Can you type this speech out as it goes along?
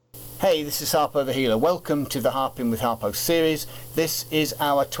Hey, this is Harpo the Healer. Welcome to the Harping with Harpo series. This is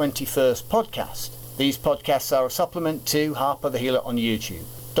our 21st podcast. These podcasts are a supplement to Harpo the Healer on YouTube.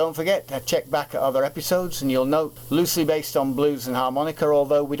 Don't forget to check back at other episodes and you'll note loosely based on blues and harmonica,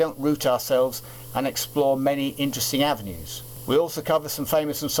 although we don't root ourselves and explore many interesting avenues. We also cover some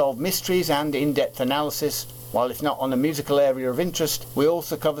famous unsolved mysteries and in-depth analysis, while if not on a musical area of interest, we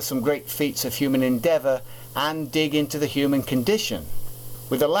also cover some great feats of human endeavour and dig into the human condition.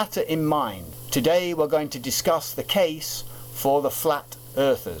 With the latter in mind, today we're going to discuss the case for the flat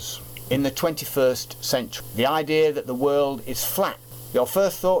earthers in the 21st century. The idea that the world is flat. Your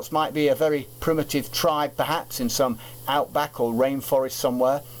first thoughts might be a very primitive tribe, perhaps in some outback or rainforest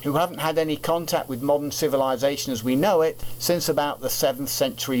somewhere, who haven't had any contact with modern civilization as we know it since about the 7th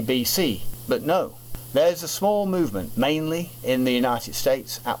century BC. But no, there's a small movement, mainly in the United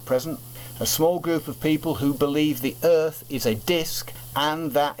States at present, a small group of people who believe the earth is a disc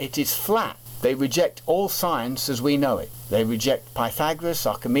and that it is flat. They reject all science as we know it. They reject Pythagoras,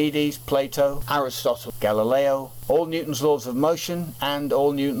 Archimedes, Plato, Aristotle, Galileo, all Newton's laws of motion and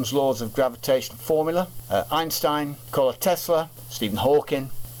all Newton's laws of gravitation formula, Einstein, Nikola Tesla, Stephen Hawking,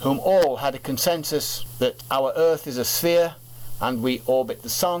 whom all had a consensus that our earth is a sphere and we orbit the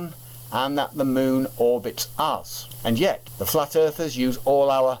sun and that the moon orbits us. And yet, the flat earthers use all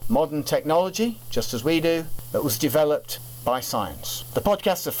our modern technology, just as we do, that was developed by science. The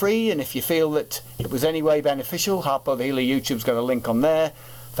podcasts are free, and if you feel that it was any way beneficial, Harpo the Healer YouTube's got a link on there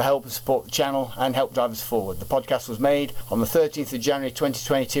for help and support the channel and help drive us forward. The podcast was made on the 13th of January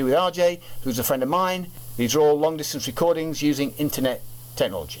 2022 with RJ, who's a friend of mine. These are all long distance recordings using internet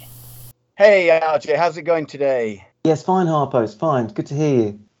technology. Hey RJ, how's it going today? Yes, fine Harpo, it's fine. Good to hear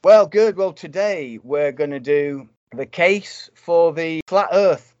you. Well, good. Well, today we're going to do the case for the flat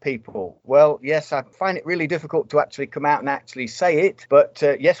earth people. Well, yes, I find it really difficult to actually come out and actually say it. But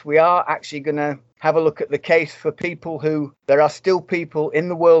yes, we are actually going to have a look at the case for people who, there are still people in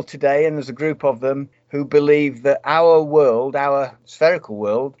the world today, and there's a group of them who believe that our world, our spherical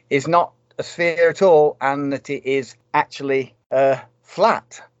world, is not a sphere at all and that it is actually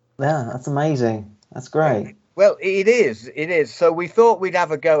flat. Yeah, that's amazing. That's great. Well, it is. So we thought we'd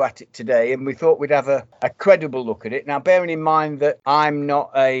have a go at it today, and we thought we'd have a credible look at it. Now, bearing in mind that I'm not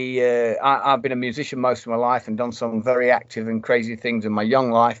I've been a musician most of my life and done some very active and crazy things in my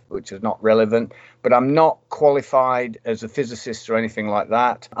young life, which is not relevant, but I'm not qualified as a physicist or anything like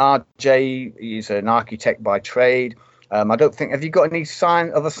that. RJ is an architect by trade. I don't think. Have you got any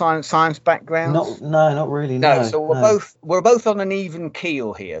science backgrounds? No, not really. No. So we're both on an even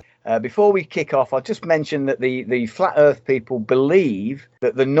keel here. Before we kick off, I'll just mention that the flat Earth people believe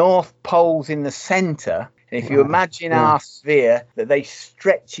that the North Pole's in the centre. And if you imagine our sphere, that they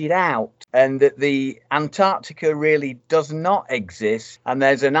stretch it out, and that the Antarctica really does not exist, and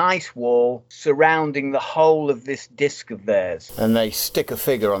there's an ice wall surrounding the whole of this disk of theirs. And they stick a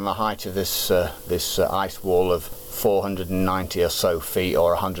figure on the height of this ice wall of 490 or so feet,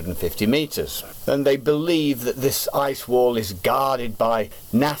 or 150 meters. And they believe that this ice wall is guarded by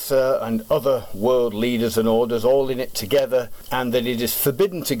NASA and other world leaders and orders all in it together, and that it is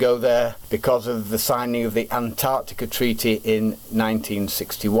forbidden to go there because of the signing of the Antarctica Treaty in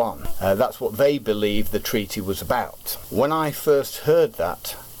 1961. That's what they believe the treaty was about. When I first heard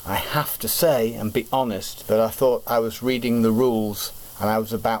that, I have to say and be honest that I thought I was reading the rules and I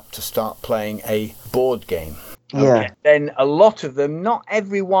was about to start playing a board game. Yeah. Okay. Then a lot of them, not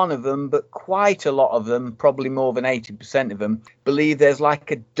every one of them, but quite a lot of them, probably more than 80% of them, believe there's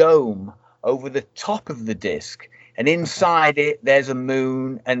like a dome over the top of the disc. And inside it, there's a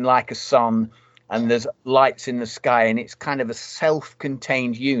moon and like a sun, and there's lights in the sky, and it's kind of a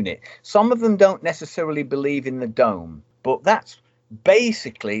self-contained unit. Some of them don't necessarily believe in the dome, but that's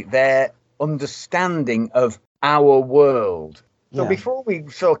basically their understanding of our world. So before we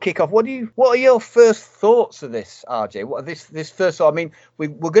sort of kick off, what are your first thoughts of this, RJ? What are this first? I mean, we're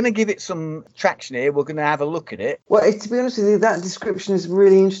going to give it some traction here. We're going to have a look at it. Well, to be honest with you, that description is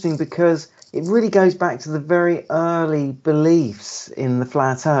really interesting because it really goes back to the very early beliefs in the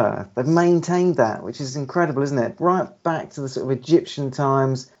flat Earth. They've maintained that, which is incredible, isn't it? Right back to the sort of Egyptian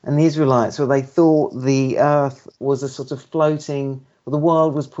times and the Israelites, where they thought the Earth was a sort of floating, the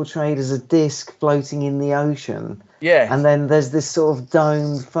world was portrayed as a disc floating in the ocean. Yeah. And then there's this sort of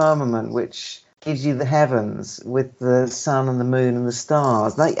domed firmament which gives you the heavens with the sun and the moon and the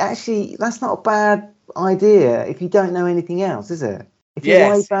stars. That's not a bad idea if you don't know anything else, is it? If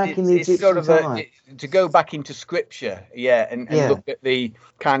you're way back in the Egyptian time. To go back into scripture, and look at the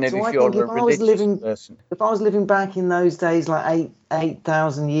kind of, so if you're a religious person. If I was living back in those days, like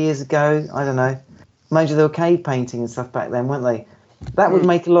 8,000 years ago, I don't know, maybe they were cave painting and stuff back then, weren't they? That would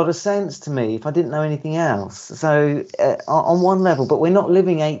make a lot of sense to me if I didn't know anything else. So on one level, but we're not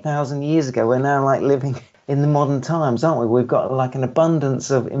living 8,000 years ago. We're now like living in the modern times, aren't we? We've got like an abundance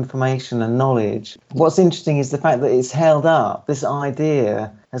of information and knowledge. What's interesting is the fact that it's held up. This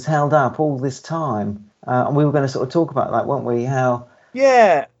idea has held up all this time. And we were going to sort of talk about that, weren't we? How?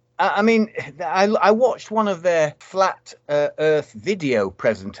 Yeah. I mean, I watched one of their flat Earth video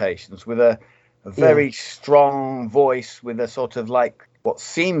presentations with a very strong voice with a sort of like what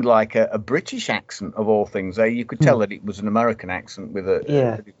seemed like a British accent of all things. You could tell that it was an American accent with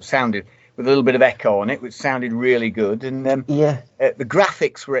it sounded with a little bit of echo on it, which sounded really good. And the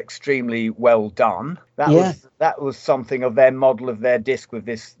graphics were extremely well done. That was something of their model of their disc with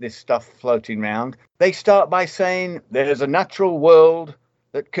this stuff floating around. They start by saying there's a natural world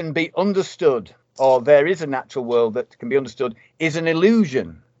that can be understood, or there is a natural world that can be understood is an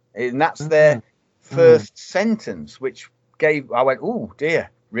illusion. And that's their first sentence, which I went, oh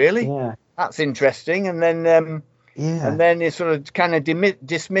dear, really? Yeah. That's interesting. And then and then it sort of kind of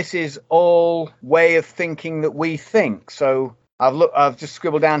dismisses all way of thinking that we think. So I've just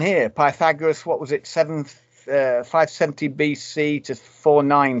scribbled down here, Pythagoras, what was it, 570 BC to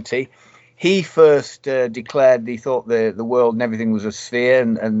 490. He first declared he thought the world and everything was a sphere,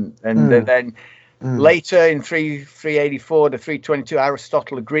 and then later in 384 to 322,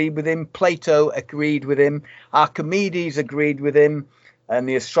 Aristotle agreed with him. Plato agreed with him. Archimedes agreed with him. And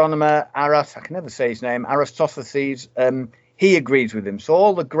the astronomer I can never say his name, Aristophanes, he agrees with him. So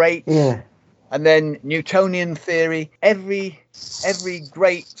all the greats, and then Newtonian theory, every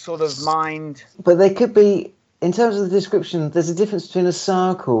great sort of mind. But they could be, in terms of the description, there's a difference between a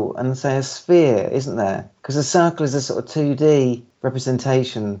circle and, say, a sphere, isn't there? Because a circle is a sort of 2D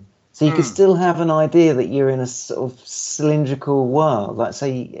representation. So you could still have an idea that you're in a sort of cylindrical world. Like,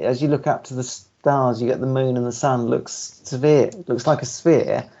 say, as you look up to the stars, you get the moon and the sun looks like a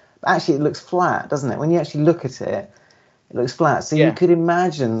sphere. But actually, it looks flat, doesn't it? When you actually look at it, it looks flat. So you could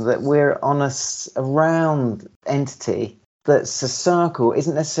imagine that we're on a round entity that's a circle,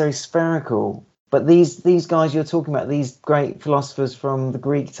 isn't necessarily spherical. But these guys you're talking about, these great philosophers from the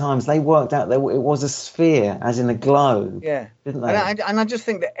Greek times, they worked out that it was a sphere, as in a globe, didn't they? And I just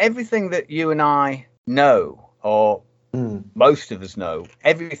think that everything that you and I know, or most of us know,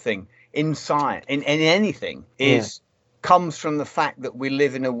 everything in science, in anything, comes from the fact that we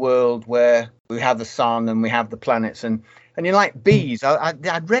live in a world where we have the sun and we have the planets. And you're like bees.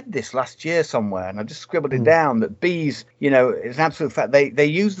 I'd read this last year somewhere, and I just scribbled it down, that bees, it's an absolute fact. They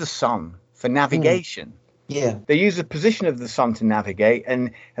use the sun for navigation. They use the position of the sun to navigate,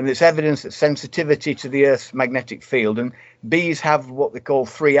 and there's evidence that sensitivity to the Earth's magnetic field, and bees have what they call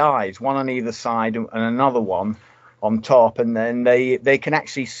three eyes, one on either side and another one on top, and then they can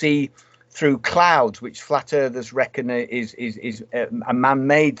actually see through clouds, which flat earthers reckon is a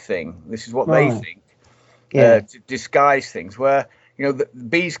man-made thing. This is what they think, to disguise things, where the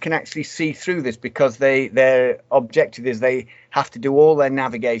bees can actually see through this because their objective is they have to do all their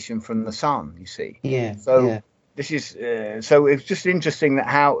navigation from the sun, you see. This is so it's just interesting that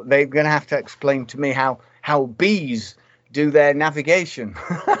how they're going to have to explain to me how bees do their navigation.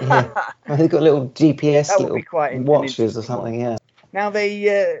 Well, they've got little GPS little watches or something. Now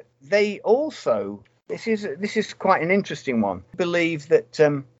they also, this is quite an interesting one, believe that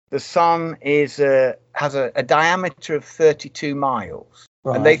the sun has a diameter of 32 miles.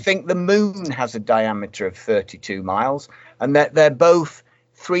 Right. And they think the moon has a diameter of 32 miles, and that they're both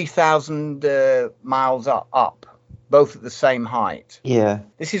 3,000 miles up, both at the same height.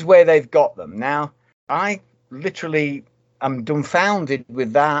 This is where they've got them. Now, I literally am dumbfounded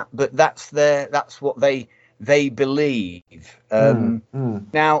with that, but that's what they believe.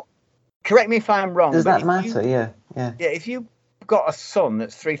 Now, correct me if I'm wrong. Does that matter? Yeah. If you got a sun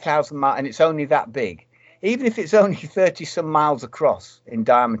that's 3,000 miles and it's only that big, even if it's only 30 some miles across in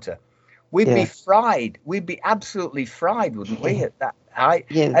diameter, we'd be fried. We'd be absolutely fried, wouldn't we, at that height?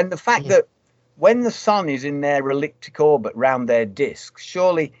 And the fact that when the sun is in their elliptic orbit round their disk,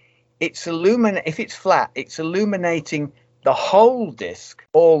 surely if it's flat, it's illuminating the whole disk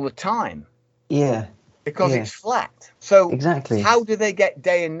all the time. Because it's flat. So how do they get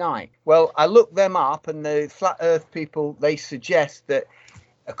day and night? Well, I looked them up, and the flat earth people, they suggest that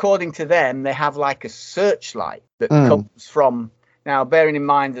according to them, they have like a searchlight that comes from, now bearing in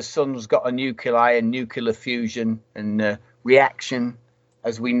mind the sun's got a nuclei and nuclear fusion and reaction,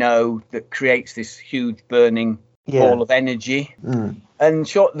 as we know, that creates this huge burning ball of energy. And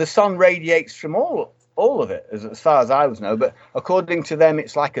the sun radiates from all of it, as far as I know. But according to them,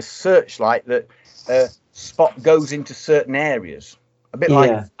 it's like a searchlight that spot goes into certain areas, a bit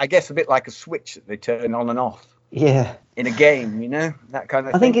like a switch that they turn on and off. Yeah. in a game, that kind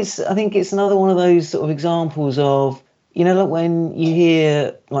of thing. I think it's another one of those sort of examples of, like when you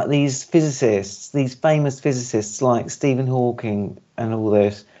hear like these physicists, these famous physicists like Stephen Hawking and all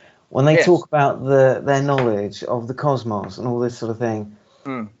this, when they Yes. talk about their knowledge of the cosmos and all this sort of thing,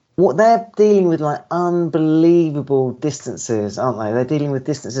 Mm. what they're dealing with, like, unbelievable distances, aren't they? They're dealing with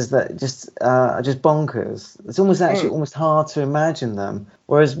distances that just are just bonkers. It's almost almost hard to imagine them.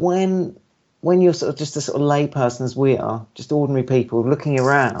 Whereas when you're sort of just a sort of layperson as we are, just ordinary people looking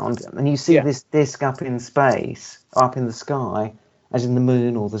around, and you see this disc up in space, up in the sky, as in the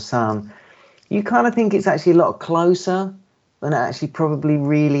moon or the sun, you kind of think it's actually a lot closer than it actually probably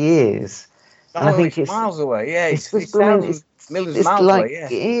really is. And I think it's miles away. Yeah, it's thousands, millions of miles away. Yeah,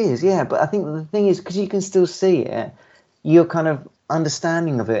 it is. Yeah, but I think the thing is, because you can still see it, your kind of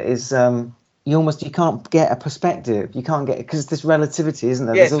understanding of it is you can't get a perspective. You can't get, because there's relativity, isn't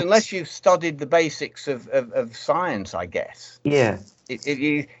there? Yes, unless you've studied the basics of science, I guess. Yeah. It's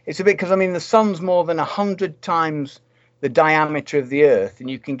a bit, because I mean the sun's more than 100 times the diameter of the Earth, and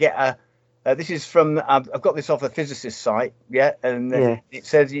you can get this is from I've got this off a physicist site, and it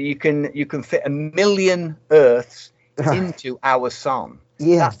says you can fit 1 million Earths into our sun.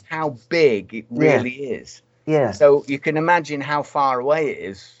 Yeah, that's how big it really is. Yeah. So you can imagine how far away it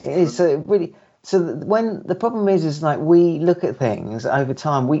is. It is. So it really. So when the problem is like we look at things over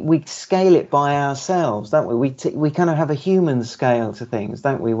time, we scale it by ourselves, don't we? We kind of have a human scale to things,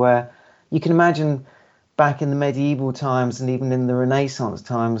 don't we? Where you can imagine back in the medieval times and even in the Renaissance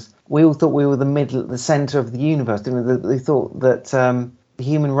times, we all thought we were the center of the universe, didn't we? They thought that the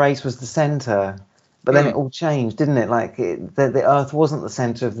human race was the center, but then it all changed, didn't it? Like the Earth wasn't the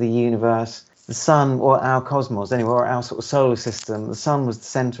center of the universe. The sun, or our cosmos anyway, or our sort of solar system, the sun was the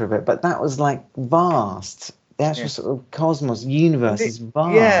center of it, but that was like vast. The actual sort of cosmos, universe is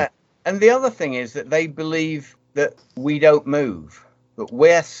vast. Yeah, and the other thing is that they believe that we don't move, that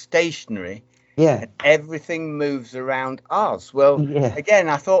we're stationary. Yeah. And everything moves around us. Well, again,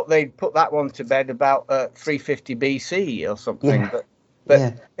 I thought they'd put that one to bed about 350 BC or something, but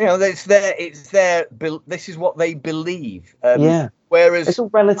it's their. This is what they believe. Whereas it's all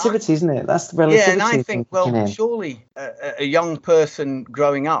relativity, isn't it? That's the relativity. Yeah, and I think, well, surely a young person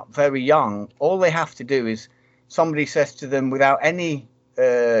growing up, very young, all they have to do is somebody says to them without any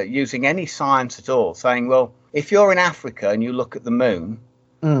using any science at all, saying, well, if you're in Africa and you look at the moon,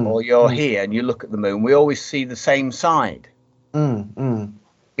 or you're here and you look at the moon, we always see the same side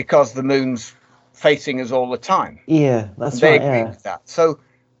because the moon's facing us all the time. Yeah, that's they right. agree with that. So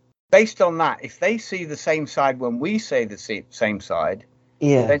based on that, if they see the same side when we say the same side,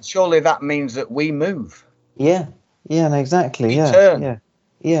 then surely that means that we move. Yeah, no, exactly. We turn.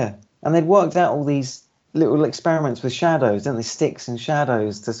 Yeah. And they'd worked out all these little experiments with shadows, don't they? Sticks and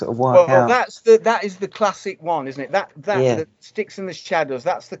shadows to sort of work out. Well, that is the classic one, isn't it? The sticks and the shadows.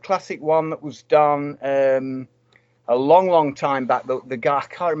 That's the classic one that was done a long time back. The guy, I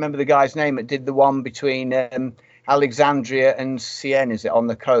can't remember the guy's name, that did the one between Alexandria and Siena, is it, on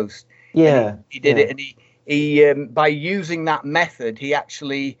the coast? Yeah, he did it, and he by using that method, he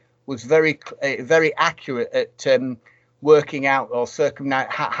actually was very accurate at working out or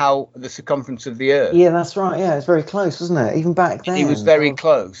circumnavigate how the circumference of the Earth. Yeah, that's right. Yeah, it's very close, wasn't it? Even back then, he was very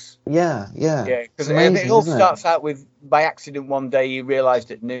close. Yeah. Because it all starts out with, by accident, one day he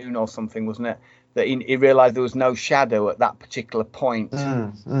realised at noon or something, wasn't it? That he realised there was no shadow at that particular point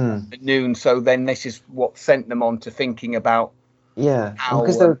at noon. So then this is what sent them on to thinking about how...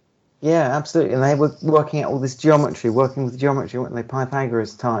 because absolutely. And they were working out all this geometry, working with geometry, weren't they?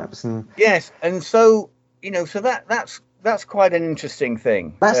 Pythagoras types. And yes, and so, so that's quite an interesting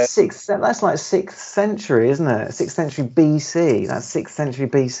thing. That's like 6th century, isn't it? 6th century BC. That's 6th century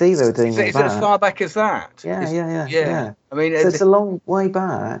BC they were doing Is it as far back as that? Yeah. I mean, so it's a long way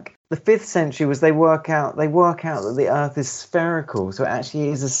back. The 5th century was they work out that the Earth is spherical, so it actually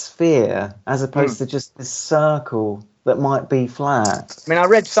is a sphere as opposed to just this circle that might be flat. I mean, I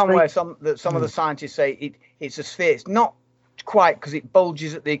read somewhere that some of the scientists say it's a sphere. It's not quite, because it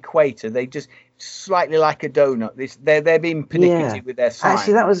bulges at the equator. They just slightly like a donut. They're being pernickety with their science.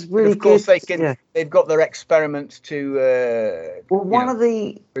 Actually, that was really good. Of course, good. They've got their experiments to. You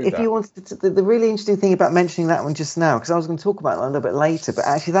wanted to, the really interesting thing about mentioning that one just now, because I was going to talk about that a little bit later, but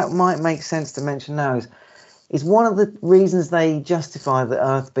actually that might make sense to mention now, is one of the reasons they justify the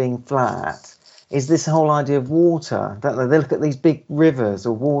Earth being flat is this whole idea of water, don't they? They look at these big rivers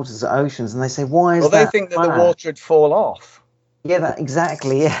or waters or oceans and they say, why is that? Well, they think that the water would fall off. Yeah,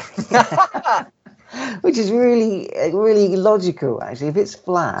 exactly. Yeah. Which is really, really logical, actually. If it's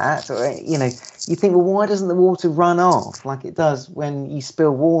flat, or, you think, well, why doesn't the water run off like it does when you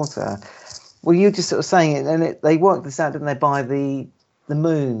spill water? Well, you're just sort of saying it, and they worked this out, didn't they, by the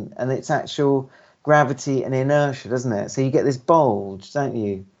moon and its actual gravity and inertia, doesn't it? So you get this bulge, don't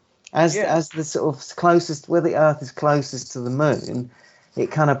you? As the sort of closest, where the Earth is closest to the moon, it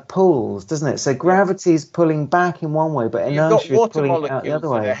kind of pulls, doesn't it? So gravity is pulling back in one way, but You've got inertia is water pulling out the molecules other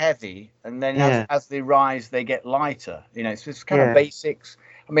that are way. heavy, and then Yeah, as they rise, they get lighter. You know, it's just kind of yeah, basics.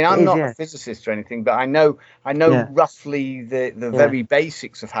 I mean, it I'm is. not a Yeah, physicist or anything, but I know yeah, roughly the yeah. very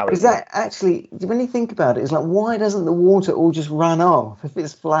basics of how it Because works. that actually, when you think about it, it's like, why doesn't the water all just run off if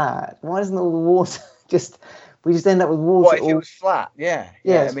it's flat? Why doesn't all the water just, we just end up with water What if it all, was flat? Yeah,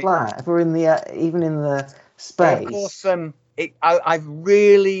 yeah, yeah. I it's mean, flat. If we're in the, even in the well, of space. course,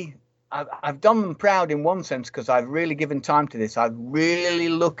 I've done them proud in one sense because I've really given time to this. I'm really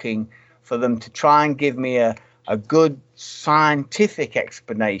looking for them to try and give me a good scientific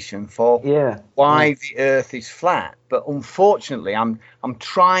explanation for Yeah, yeah, why the Earth is flat. But unfortunately, I'm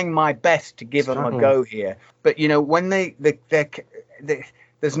trying my best to give them a struggling. go here. But you know, when there's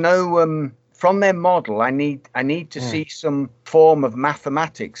no from their model, I need to Yeah. see some form of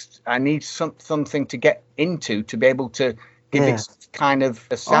mathematics. I need something to get into to be able to give it Yeah. some kind of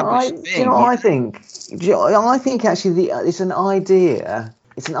I established do you know thing. what I think? I think actually it's an idea.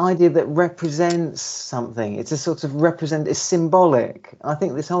 It's an idea that represents something. It's a sort of it's symbolic. I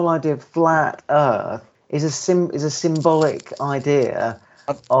think this whole idea of flat Earth is a symbolic idea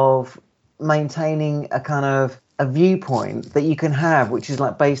of maintaining a kind of a viewpoint that you can have, which is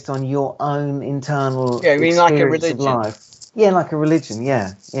like based on your own internal Yeah, I mean like a experience of religion. life. Yeah, like a religion.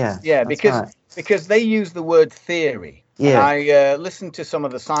 Yeah, yeah, Yeah, that's right. because they use the word theory, and Yeah. I listened to some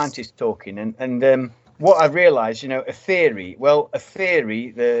of the scientists talking, and what I've realised, you know, a theory. Well, a theory,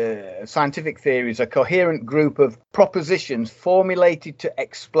 the scientific theory, is a coherent group of propositions formulated to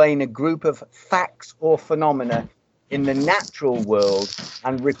explain a group of facts or phenomena in the natural world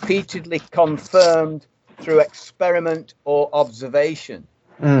and repeatedly confirmed through experiment or observation.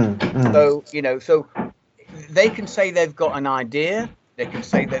 Mm, mm. So, you know, so they can say they've got an idea, they can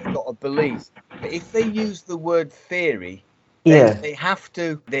say they've got a belief, but if they use the word theory, then Yeah. they have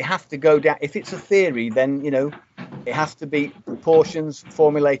to go down. If it's a theory, then you know it has to be proportions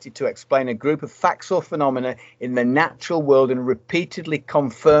formulated to explain a group of facts or phenomena in the natural world and repeatedly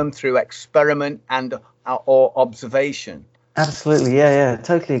confirmed through experiment and or observation. Absolutely, yeah, yeah,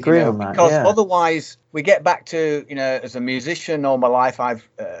 totally You agree know, on that. because Yeah, otherwise we get back to, you know, as a musician all my life, I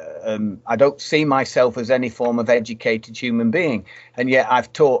don't see myself as any form of educated human being, and yet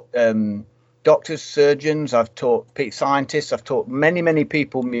I've taught doctors, surgeons, I've taught scientists, I've taught many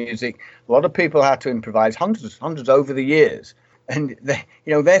people music, a lot of people how to improvise, hundreds over the years. And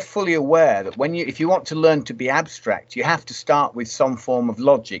they're fully aware that if you want to learn to be abstract, you have to start with some form of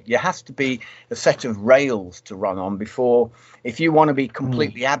logic. There has to be a set of rails to run on before, if you want to be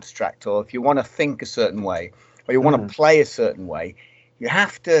completely abstract, or if you want to think a certain way, or you want to play a certain way, you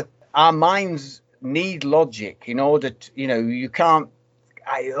have to. Our minds need logic in order to, you know, you can't.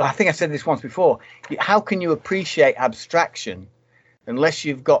 I think I said this once before. How can you appreciate abstraction unless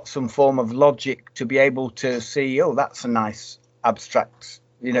you've got some form of logic to be able to see, oh, that's a nice abstract,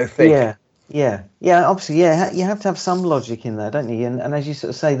 you know, thing. yeah, yeah, yeah. Obviously, yeah, you have to have some logic in there, don't you? And as you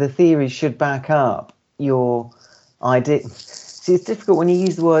sort of say, the theory should back up your idea. See, it's difficult when you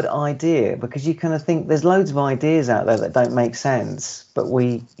use the word idea because you kind of think there's loads of ideas out there that don't make sense, but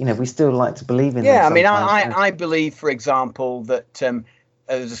we still like to believe in them Yeah, I mean, sometimes. I believe, for example, that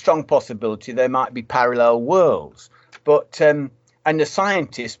there's a strong possibility there might be parallel worlds, but and the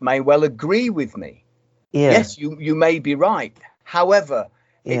scientists may well agree with me. Yeah, Yes, you may be right. However,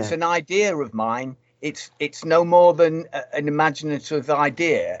 it's yeah, an idea of mine. It's no more than an imaginative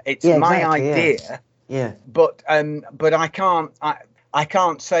idea. It's yeah, my exactly. Yeah, idea, yeah. but I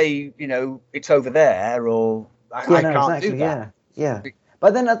can't say, you know, it's over there, or Yeah, I no, can't do exactly. that. Yeah, yeah.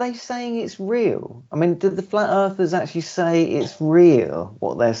 But then are they saying it's real? I mean, did the flat earthers actually say it's real,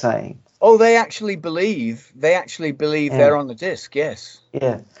 what they're saying? Oh, they actually believe Yeah, they're on the disc. Yes,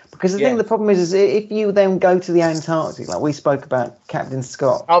 yeah. Because the thing, the yes. problem is if you then go to the Antarctic, like we spoke about Captain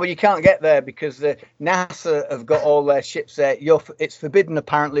Scott. Oh, but you can't get there because the NASA have got all their ships there. It's forbidden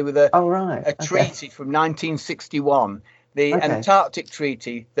apparently with Oh, right. a Okay. treaty from 1961, the Okay. Antarctic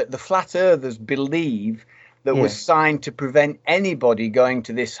Treaty, that the flat earthers believe that was Yeah. signed to prevent anybody going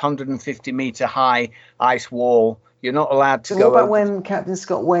to this 150-meter high ice wall. You're not allowed to So what go about over. when Captain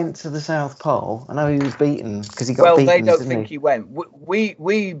Scott went to the South Pole? I know he was beaten because he got Well, they beaten, don't didn't think he? he went.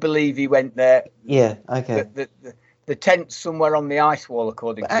 We believe he went there. Yeah. Okay. The tent's somewhere on the ice wall,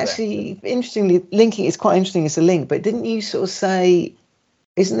 according But to them. actually, interestingly, linking it's quite interesting. It's a link. But didn't you sort of say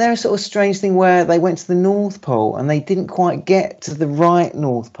Isn't there a sort of strange thing where they went to the North Pole and they didn't quite get to the right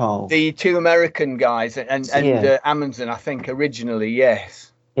North Pole? The two American guys and Yeah. Amundsen, I think, originally,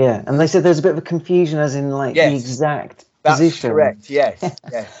 yes. Yeah, and they said there's a bit of a confusion as in like the Yes, exact that's position. correct. Yes,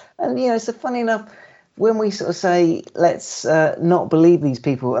 yes. And so funny enough, when we sort of say let's not believe these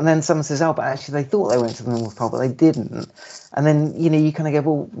people, and then someone says, "Oh, but actually they thought they went to the North Pole, but they didn't," and then you kind of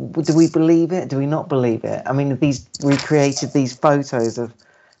go, "Well, do we believe it? Do we not believe it?" I mean, we created these photos of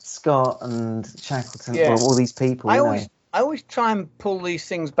Scott and Shackleton, Yeah. well, all these people. I always try and pull these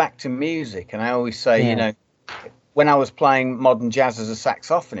things back to music, and I always say, Yeah. When I was playing modern jazz as a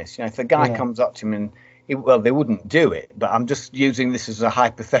saxophonist, if a guy comes up to me and they wouldn't do it, but I'm just using this as a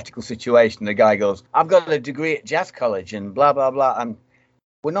hypothetical situation. The guy goes, "I've got a degree at jazz college and blah, blah, blah." And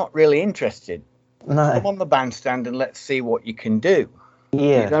we're not really interested. No. Come on the bandstand and let's see what you can do.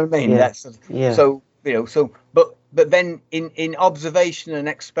 Yeah. You know what I mean? Yeah. So, but then in observation and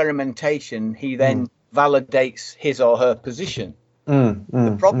experimentation, he then validates his or her position.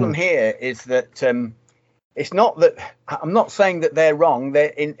 The problem here is that it's not that I'm not saying that they're wrong.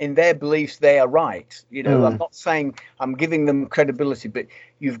 They're in their beliefs, they are right. I'm not saying I'm giving them credibility, but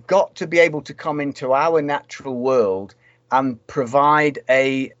you've got to be able to come into our natural world and provide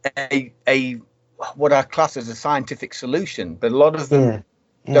a what I class as a scientific solution. But a lot of them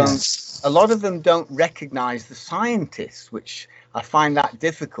don't. A lot of them don't recognize the scientists, which I find that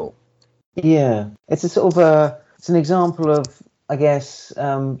difficult. Yeah, it's a sort of it's an example of, I guess,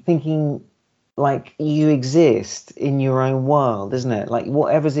 thinking like you exist in your own world, isn't it? Like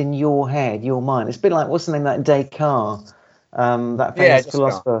whatever's in your head, your mind. It's a bit like, what's the name, that Descartes, that famous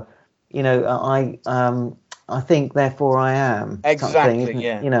philosopher. I think, therefore I am. Exactly. Thing,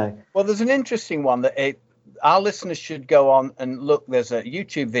 yeah. Well, there's an interesting one that our listeners should go on and look. There's a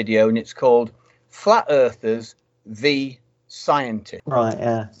YouTube video, and it's called "Flat Earthers v Scientists." Right.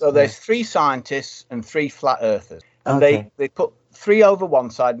 Yeah. So there's 3 scientists and 3 flat earthers, and they put 3 over one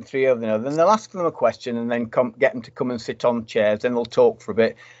side and 3 over the other. Then they'll ask them a question, and then get them to come and sit on chairs. Then they'll talk for a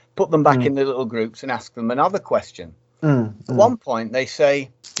bit, put them back in the little groups, and ask them another question. At one point, they say,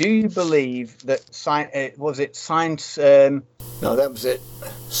 "Do you believe that science? No, that was it.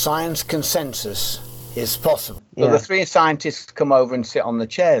 Science consensus is possible." So the 3 scientists come over and sit on the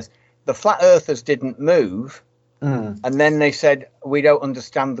chairs. The flat earthers didn't move, and then they said, "We don't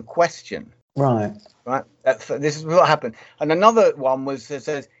understand the question." Right. This is what happened. And another one was that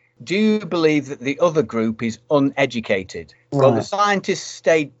says, "Do you believe that the other group is uneducated?" Right. Well, the scientists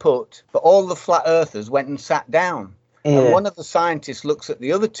stayed put, but all the flat earthers went and sat down. Yeah. And one of the scientists looks at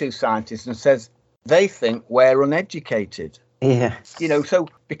the other 2 scientists and says, "They think we're uneducated." Yeah. So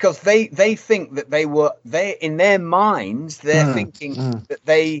because they think that they in their minds, they're thinking that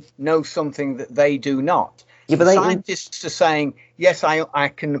they know something that they do not. Yeah, but scientists are saying, "Yes, I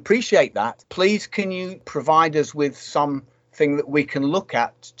can appreciate that. Please, can you provide us with something that we can look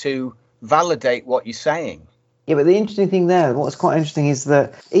at to validate what you're saying?" Yeah, but the interesting thing there, what's quite interesting, is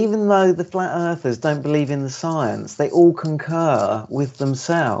that even though the flat earthers don't believe in the science, they all concur with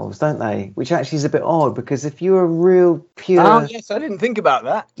themselves, don't they? Which actually is a bit odd, because if you're a real pure... Oh, yes, I didn't think about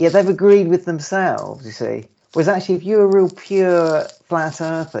that. Yeah, they've agreed with themselves, you see. Whereas actually, if you're a real pure flat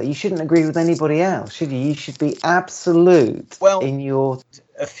earther, you shouldn't agree with anybody else, should you? You should be absolute in your...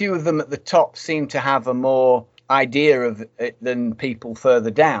 A few of them at the top seem to have a more idea of it than people further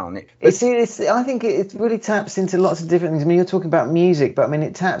down. I think it really taps into lots of different things. I mean, you're talking about music, but I mean,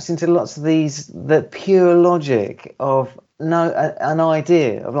 it taps into lots of the pure logic of an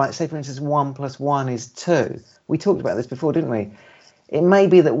idea of, like, say, for instance, 1 + 1 is 2. We talked about this before, didn't we? It may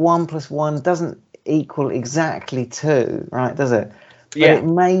be that 1 + 1 doesn't equal exactly 2, right? Does it? But it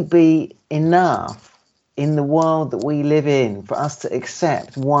may be enough in the world that we live in for us to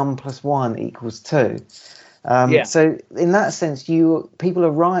accept 1 + 1 = 2. So in that sense, people are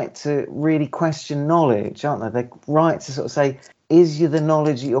right to really question knowledge, aren't they? They're right to sort of say, is the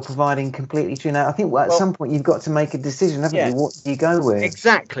knowledge that you're providing completely true? Now, I think at some point you've got to make a decision, haven't you? What do you go with?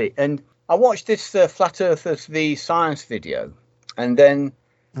 Exactly. And I watched this Flat Earthers v Science video, and then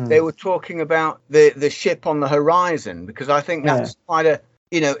they were talking about the ship on the horizon, because I think that's quite a,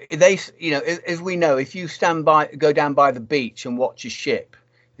 as we know, if you go down by the beach and watch a ship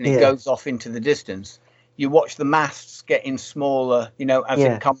and it goes off into the distance, you watch the masts getting smaller, as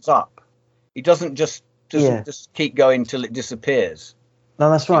it comes up. It doesn't just keep going till it disappears. No,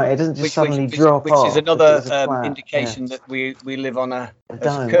 that's right. It doesn't just suddenly drop off. Which is another indication that we live on a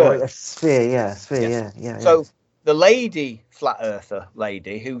dome, curve. or a sphere. So the flat earther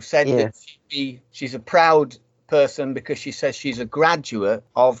lady, who said that she's a proud person because she says she's a graduate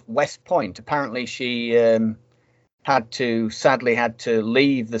of West Point. Apparently she sadly had to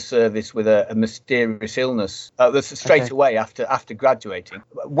leave the service with a mysterious illness straight away after graduating.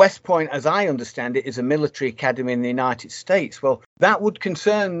 West Point, as I understand it, is a military academy in the United States. Well, that would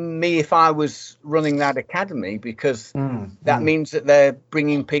concern me if I was running that academy, because that means that they're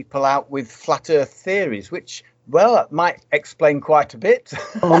bringing people out with flat earth theories, which, well, that might explain quite a bit.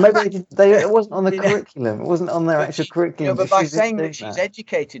 Or maybe it wasn't on the curriculum. It wasn't on their actual curriculum. But by saying that she's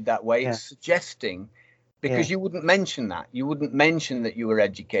educated that way, it's suggesting, because you wouldn't mention that. You wouldn't mention that you were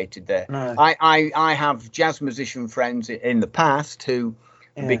educated there. No. I have jazz musician friends in the past who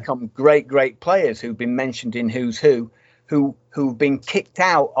have become great players, who've been mentioned in Who's who've been kicked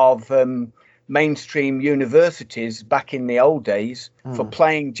out of mainstream universities back in the old days for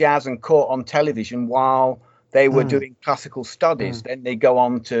playing jazz and caught on television while they were doing classical studies. Then they go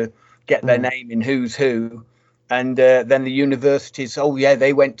on to get their name in Who's Who. And then the universities,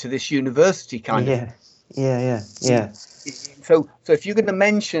 they went to this university kind of. Yeah. So if you're going to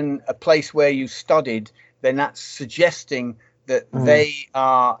mention a place where you studied, then that's suggesting that they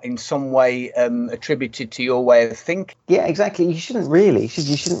are in some way attributed to your way of thinking. Yeah, exactly. You shouldn't really,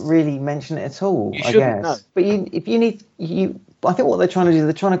 you shouldn't really mention it at all. You shouldn't, no. But I think what they're trying to do,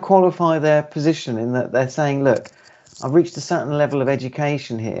 they're trying to qualify their position in that they're saying, look, I've reached a certain level of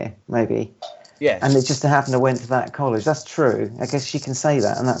education here, maybe. Yes. And it just happened I went to that college. That's true. I guess she can say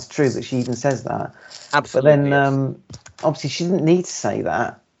that, and that's true that she even says that. Absolutely. But then, obviously, she didn't need to say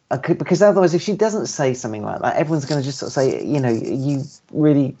that, because otherwise, if she doesn't say something like that, everyone's going to just sort of say, you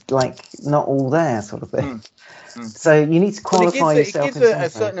really not all there, sort of thing. So you need to qualify yourself. It gives a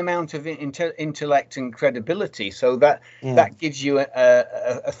certain amount of intellect and credibility, so that gives you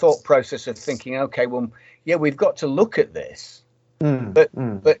a thought process of thinking, okay, well, we've got to look at this, but.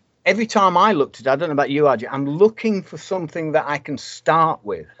 Every time I looked at it, I don't know about you, Arjun, I'm looking for something that I can start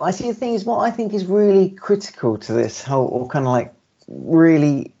with. I see. The thing is, what I think is really critical to this whole, or kind of like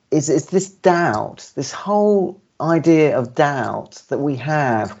really, is this doubt, this whole idea of doubt that we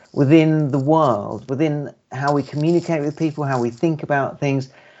have within the world, within how we communicate with people, how we think about things.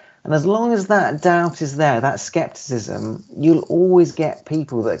 And as long as that doubt is there, that skepticism, you'll always get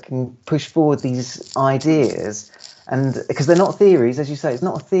people that can push forward these ideas. And because they're not theories, as you say, it's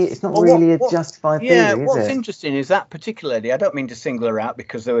not really a justified theory. Yeah, what's interesting is that particularly, I don't mean to single her out,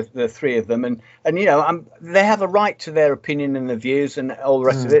 because there are three of them, and they have a right to their opinion and their views and all the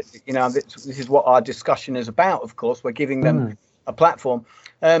rest of it. This is what our discussion is about. Of course, we're giving them a platform.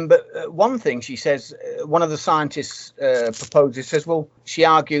 But one thing she says, one of the scientists proposes, says, well, she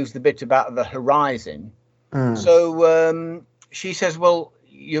argues the bit about the horizon. So she says, well,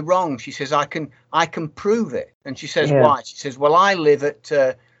 you're wrong. She says, I can prove it. And she says, why? She says, well, I live at,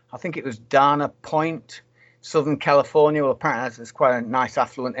 I think it was Dana Point, Southern California. Well, apparently it's quite a nice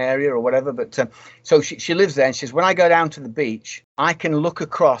affluent area or whatever. But so she lives there. And she says, when I go down to the beach, I can look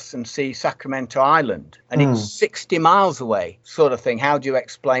across and see Sacramento Island. And it's 60 miles away, sort of thing. How do you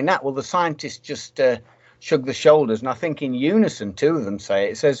explain that? Well, the scientists just shrug the shoulders. And I think in unison, two of them say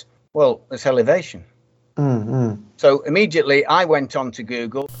it. It says, well, it's elevation. So immediately I went on to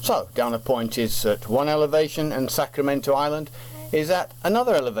Google. So Dana Point is at one elevation and Sacramento Island is at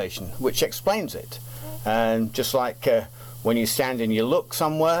another elevation, which explains it. And just like when you stand and you look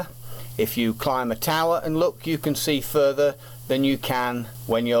somewhere, if you climb a tower and look, you can see further than you can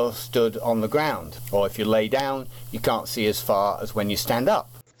when you're stood on the ground. Or if you lay down, you can't see as far as when you stand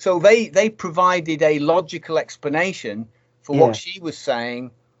up. So they provided a logical explanation for what she was saying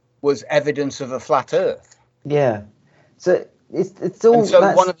was evidence of a flat earth. Yeah. So it's all. And so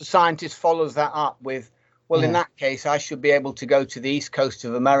one of the scientists follows that up with, well, in that case, I should be able to go to the east coast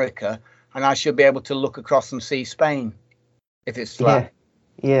of America and I should be able to look across and see Spain if it's flat.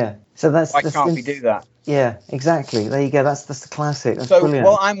 Yeah. So why can't we do that? Yeah, exactly. There you go. That's the classic. That's brilliant.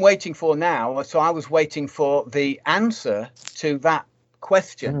 What I'm waiting for now, so I was waiting for the answer to that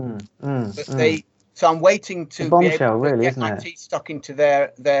question. So I'm waiting to be able to get my teeth stuck into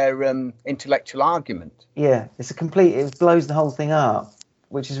their intellectual argument. Yeah, it blows the whole thing up,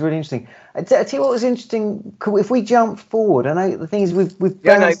 which is really interesting. I tell you what was interesting. If we jump forward, I know the thing is we'll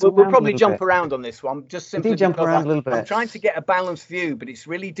probably jump around on this one. Just simply jump around a little bit. I'm trying to get a balanced view, but it's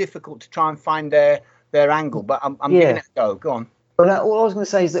really difficult to try and find their angle. But I'm giving it a go. Go on. Well, all I was going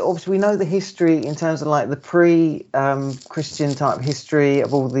to say is that obviously we know the history in terms of like the pre-Christian type history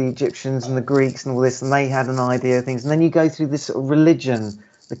of all the Egyptians and the Greeks and all this, and they had an idea of things. And then you go through this sort of religion,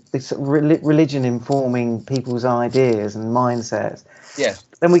 this sort of religion informing people's ideas and mindsets. Yes.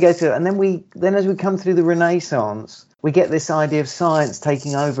 Then we go through, and then as we come through the Renaissance, we get this idea of science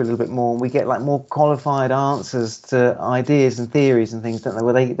taking over a little bit more, and we get like more qualified answers to ideas and theories and things, don't they?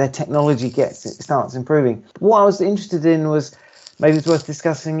 Where their technology starts improving. What I was interested in was, maybe it's worth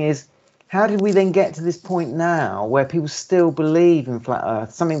discussing, is how did we then get to this point now where people still believe in flat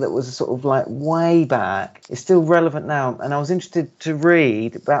Earth? Something that was sort of like way back is still relevant now. And I was interested to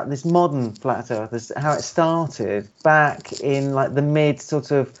read about this modern flat Earth, how it started back in like the mid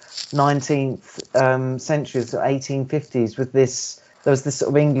sort of 19th century, so 1850s, with this. There was this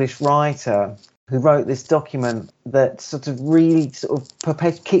sort of English writer who wrote this document that sort of really sort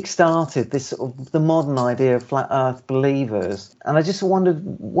of kick-started this sort of the modern idea of flat Earth believers. And I just wondered,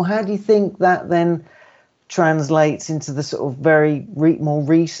 well, how do you think that then translates into the sort of very more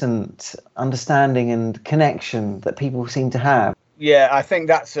recent understanding and connection that people seem to have? Yeah, I think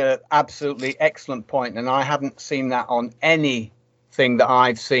that's an absolutely excellent point, and I haven't seen that on anything that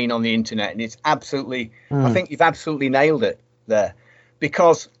I've seen on the internet, and it's absolutely, I think you've absolutely nailed it there,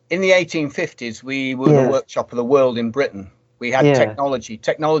 because in the 1850s, we were the workshop of the world in Britain. We had technology.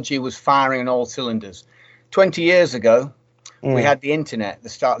 Technology was firing on all cylinders. 20 years ago, we had the internet, the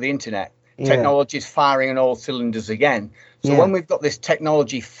start of the internet. Technology is firing on all cylinders again. So when we've got this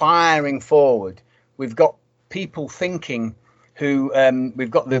technology firing forward, we've got people thinking who,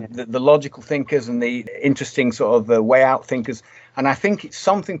 we've got the logical thinkers and the interesting sort of way out thinkers. And I think it's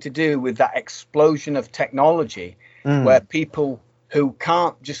something to do with that explosion of technology where people who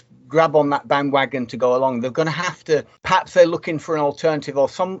can't just grab on that bandwagon to go along, they're going to have to, perhaps they're looking for an alternative or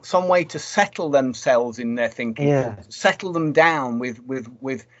some way to settle themselves in their thinking, settle them down with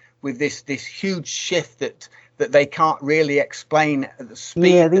this huge shift that they can't really explain at the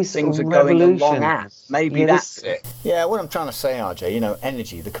speed that things are going along at. Maybe that's it. Yeah, what I'm trying to say, RJ,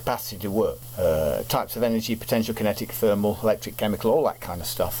 energy, the capacity to work, types of energy, potential, kinetic, thermal, electric, chemical, all that kind of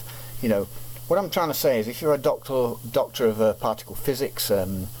stuff, What I'm trying to say is, if you're a doctor of particle physics,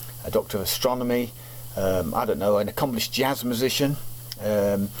 a doctor of astronomy, I don't know, an accomplished jazz musician,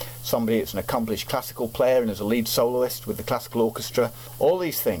 somebody that's an accomplished classical player and is a lead soloist with the classical orchestra, all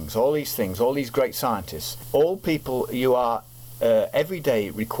these great scientists, all people you are, every day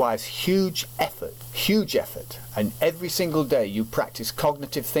requires huge effort, and every single day you practice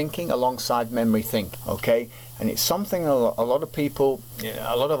cognitive thinking alongside memory thinking, okay? And it's something a lot of people,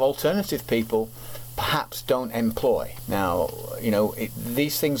 a lot of alternative people perhaps don't employ. Now,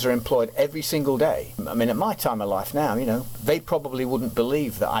 these things are employed every single day. I mean, at my time of life now, they probably wouldn't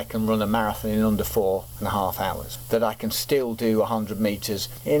believe that I can run a marathon in under 4.5 hours, that I can still do 100 meters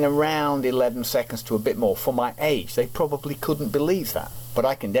in around 11 seconds to a bit more. For my age, they probably couldn't believe that, but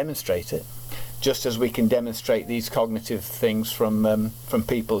I can demonstrate it. Just as we can demonstrate these cognitive things from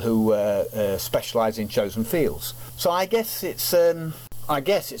people who specialize in chosen fields. So I guess it's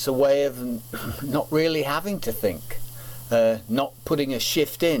a way of not really having to think, not putting a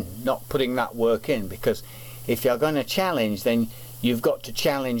shift in, not putting that work in, because if you're going to challenge, then you've got to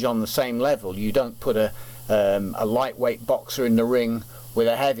challenge on the same level. You don't put a lightweight boxer in the ring with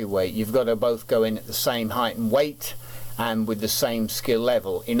a heavyweight. You've got to both go in at the same height and weight and with the same skill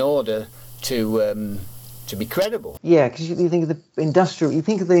level in order to be credible. Yeah, because you think of the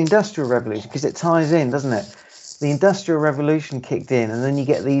industrial revolution, because it ties in, doesn't it? The Industrial Revolution kicked in, and then you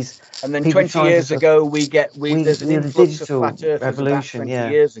get these. And then 20 years ago, there's an influx of flat earthers revolution, about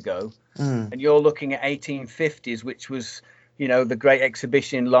 20 years ago, and you're looking at 1850s, which was, the Great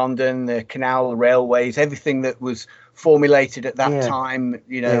Exhibition in London, the canal railways, everything that was formulated at that time.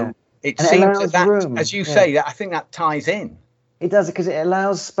 It seems that, as you say, that I think that ties in. It does, because it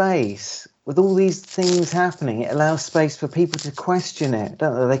allows space. With all these things happening, it allows space for people to question it,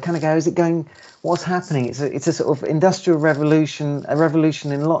 don't they? They kind of go, is it going, what's happening? It's a sort of industrial revolution, a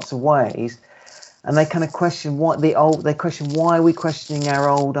revolution in lots of ways. And they kind of question why are we questioning our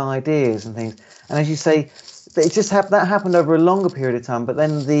old ideas and things. And as you say, it just that happened over a longer period of time. But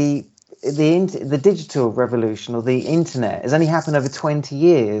then the digital revolution, or the internet, has only happened over 20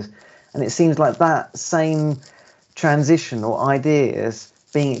 years. And it seems like that same transition or ideas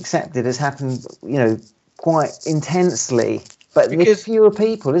being accepted has happened, quite intensely, but with fewer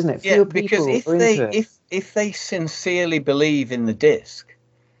people, isn't it? Fewer people. Because if they sincerely believe in the disk,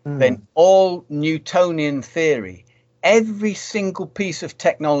 then all Newtonian theory, every single piece of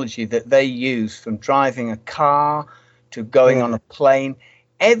technology that they use, from driving a car to going on a plane,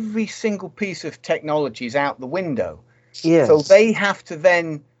 every single piece of technology is out the window. Yeah. So they have to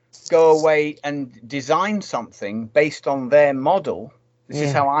then go away and design something based on their model. This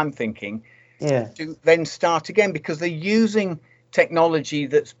is how I'm thinking. To then start again, because they're using technology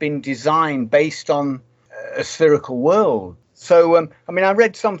that's been designed based on a spherical world. So, I mean, I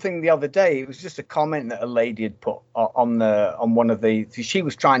read something the other day. It was just a comment that a lady had put on one of the. She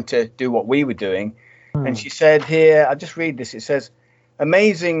was trying to do what we were doing, and she said here. I'll just read this. It says,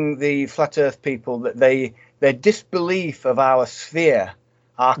 "Amazing the flat Earth people that their disbelief of our sphere,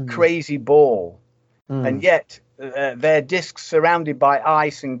 our crazy ball, and yet." Their discs surrounded by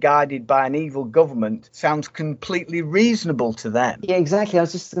ice and guided by an evil government sounds completely reasonable to them. Yeah, exactly. I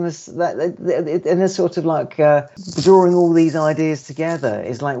was just going to, and they're sort of like drawing all these ideas together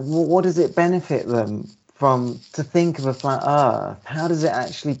is like, what does it benefit them from to think of a flat Earth? How does it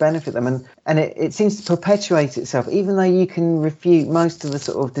actually benefit them? And it seems to perpetuate itself, even though you can refute most of the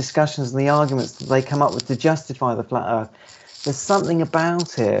sort of discussions and the arguments that they come up with to justify the flat Earth. There's something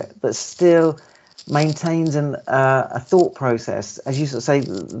about it that still maintains a thought process. As you sort of say,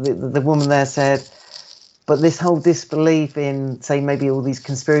 the woman there said, but this whole disbelief in, say, maybe all these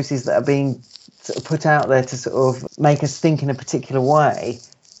conspiracies that are being sort of put out there to sort of make us think in a particular way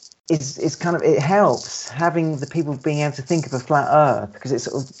is kind of, it helps having the people being able to think of a flat Earth, because it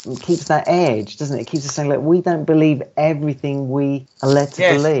sort of keeps that edge, doesn't it? It keeps us saying, look, we don't believe everything we are led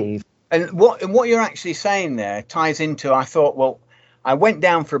to believe. And what you're actually saying there ties into, I thought, well, I went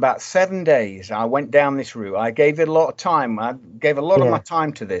down for about 7 days. I went down this route. I gave it a lot of time. I gave a lot of my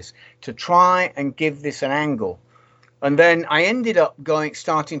time to this, to try and give this an angle. And then I ended up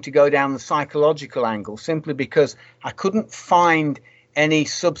starting to go down the psychological angle, simply because I couldn't find any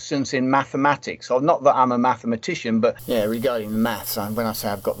substance in mathematics. Or not that I'm a mathematician, but yeah, regarding the maths, when I say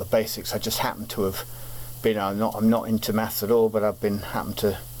I've got the basics, I just happen to have been. I'm not into maths at all, but I've happened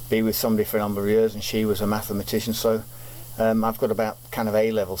to be with somebody for a number of years, and she was a mathematician, so. I've got about kind of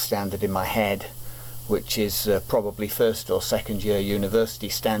A-level standard in my head, which is probably first or second year university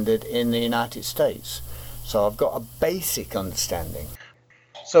standard in the United States. So I've got a basic understanding.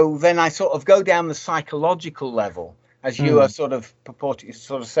 So then I sort of go down the psychological level, as you are sort of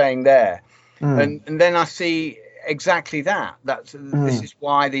saying there, and then I see exactly that. This is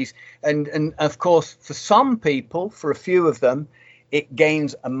why these, and of course for some people, for a few of them, it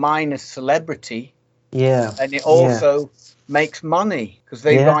gains a minor celebrity. Yeah, and it also makes money because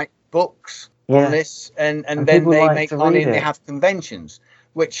they write books on this, and then they make money and they have conventions,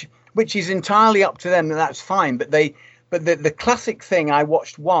 which is entirely up to them, and that's fine. But the classic thing, I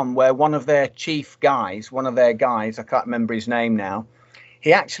watched one where one of their guys, I can't remember his name now,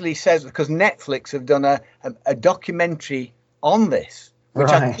 he actually says, because Netflix have done a documentary on this, which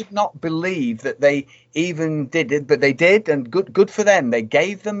I could not believe that they even did it, but they did, and good for them. They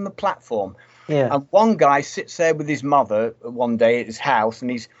gave them the platform. Yeah. And one guy sits there with his mother one day at his house,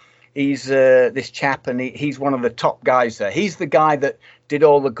 and he's this chap, and he's one of the top guys there. He's the guy that did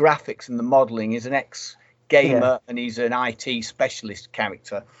all the graphics and the modeling. He's an ex-gamer, and he's an IT specialist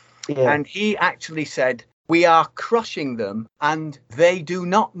character. Yeah. And he actually said, we are crushing them, and they do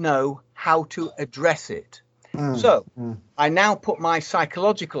not know how to address it. So I now put my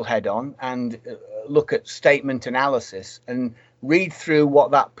psychological head on and look at statement analysis and read through what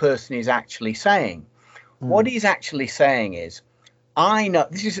that person is actually saying. What he's actually saying is, I know,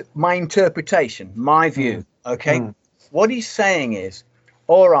 this is my interpretation, my view, okay? What he's saying is,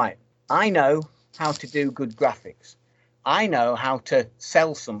 all right, I know how to do good graphics. I know how to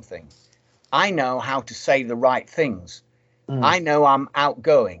sell something. I know how to say the right things. I know I'm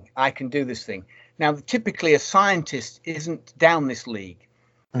outgoing. I can do this thing. Now, typically a scientist isn't down this league.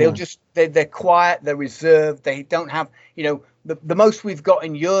 They're quiet, they're reserved, they don't have, the most we've got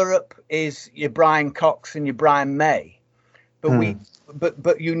in Europe is your Brian Cox and your Brian May.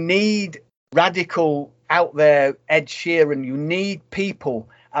 But you need radical out there Ed Sheeran. You need people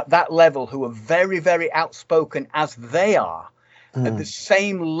at that level who are very, very outspoken as they are at the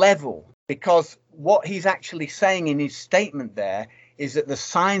same level, because what he's actually saying in his statement there is that the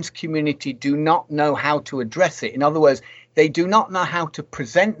science community do not know how to address it. In other words, they do not know how to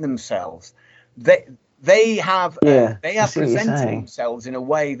present themselves. They are presenting themselves in a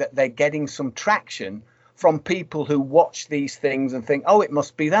way that they're getting some traction from people who watch these things and think, oh, it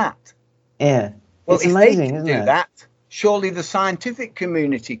must be that. Yeah. Well, it's amazing, they can do that, surely the scientific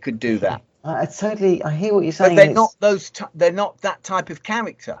community could do that. I hear what you're saying. But they're not that type of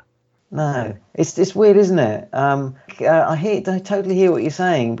character. No, it's weird, isn't it? I totally hear what you're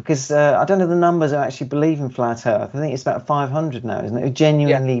saying, because I don't know the numbers who actually believe in flat Earth. I think it's about 500 now, isn't it? Who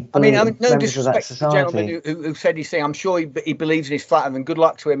genuinely believe. I mean, no disrespect to the gentleman who said he's saying, I'm sure he believes in his flat Earth, and good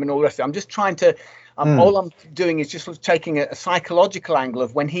luck to him and all the rest of it. I'm just trying to. All I'm doing is just taking a psychological angle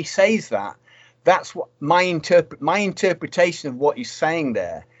of when he says that. That's what my interpretation of what he's saying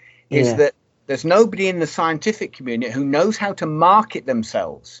there is, that there's nobody in the scientific community who knows how to market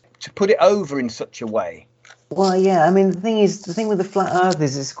themselves, to put it over in such a way Well, yeah. I mean, the thing with the flat Earth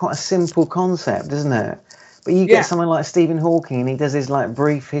is it's quite a simple concept, isn't it? But you get Yeah. someone like Stephen Hawking, and he does his like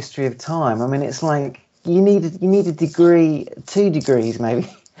brief history of time. I mean, it's like you need a degree, 2 degrees maybe,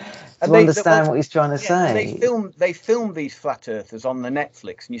 And to understand what he's trying to and say. they film these flat earthers on the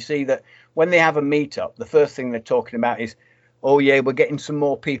Netflix, and you see that when they have a meetup, the first thing they're talking about is, oh yeah, we're getting some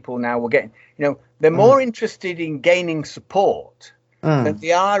more people now. We're getting, they're more interested in gaining support than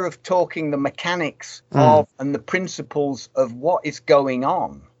they are of talking the mechanics of and the principles of what is going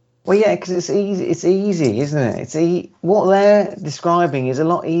on. Well, yeah, because it's easy. It's easy, isn't it? What they're describing is a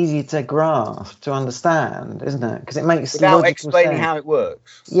lot easier to grasp, to understand, isn't it? Because it makes Without logical explaining sense. how it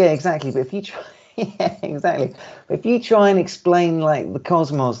works. Yeah, exactly. But if you try, yeah, exactly. But if you try and explain like the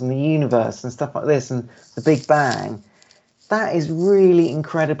cosmos and the universe and stuff like this and the Big Bang, that is really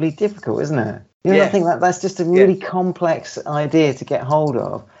incredibly difficult, isn't it? I think that's just a really complex idea to get hold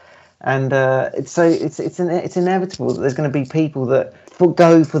of. And it's inevitable that there's going to be people that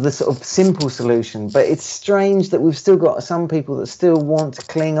go for the sort of simple solution. But it's strange that we've still got some people that still want to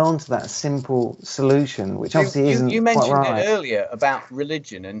cling on to that simple solution, which obviously isn't you quite mentioned right. it earlier about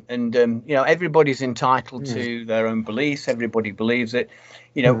religion, and everybody's entitled to their own beliefs. Everybody believes it,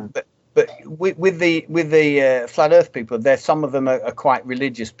 but with the flat Earth people, some of them are quite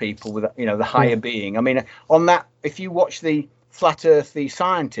religious people with the higher being. I mean, on that, if you watch the flat Earth, the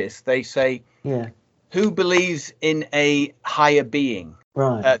scientists, they say, who believes in a higher being?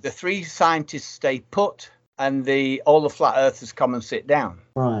 Right. The three scientists stay put, and all the flat earthers come and sit down.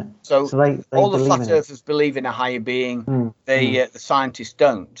 Right. So they all the flat earthers believe in a higher being. The scientists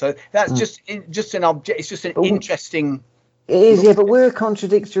don't. So that's just an object. It's just an interesting. It is, yeah, but we're a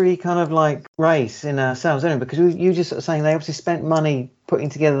contradictory kind of like race in ourselves, aren't we? Because you just sort of saying they obviously spent money putting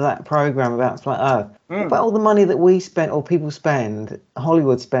together that program about flat Earth. What about all the money that we spent or people spend,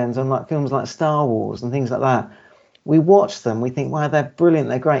 Hollywood spends on like films like Star Wars and things like that? We watch them, we think, wow, they're brilliant,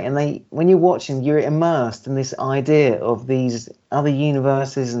 they're great, and when you're watching, you're immersed in this idea of these other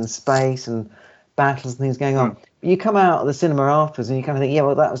universes and space and battles and things going on. You come out of the cinema afterwards and you kind of think, yeah,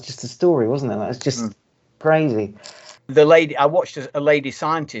 well, that was just a story, wasn't it? That was just crazy. I watched a lady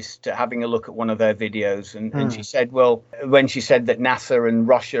scientist having a look at one of their videos, and she said, well, when she said that NASA and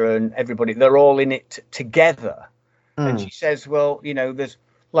Russia and everybody, they're all in it together. And she says, well, there's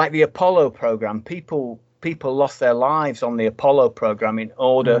like the Apollo program, people lost their lives on the Apollo program in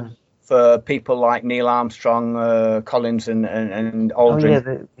order for people like Neil Armstrong, Collins and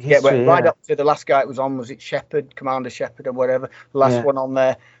Aldrin. Right up to the last guy it was on, was it Shepard, Commander Shepard or whatever, the last one on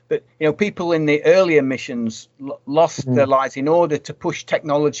there. But, people in the earlier missions lost their lives in order to push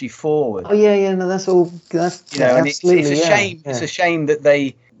technology forward. Oh, yeah, no, that's all. And it's a shame. Yeah. It's a shame that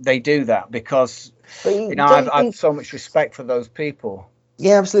they do that because, I've so much respect for those people.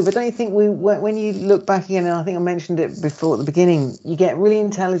 Yeah, absolutely. But don't you think when you look back again, and I think I mentioned it before at the beginning, you get really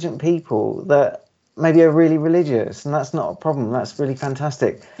intelligent people that maybe are really religious, and that's not a problem. That's really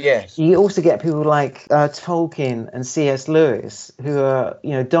fantastic. Yes. You also get people like Tolkien and C.S. Lewis, who are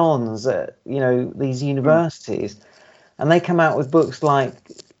dons at these universities, and they come out with books like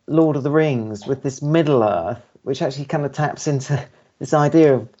Lord of the Rings with this Middle Earth, which actually kind of taps into this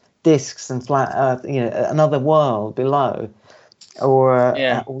idea of discs and flat Earth, another world below. Or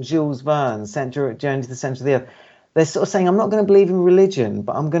Jules Verne's Journey to the Centre of the Earth. They're sort of saying, I'm not going to believe in religion,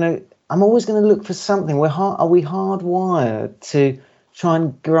 but I'm always going to look for something. Are we hardwired to try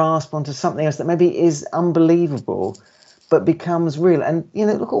and grasp onto something else that maybe is unbelievable, but becomes real? And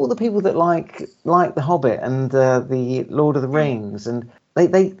look at all the people that like The Hobbit and the Lord of the Rings, and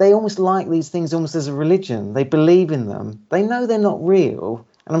they almost like these things almost as a religion. They believe in them. They know they're not real,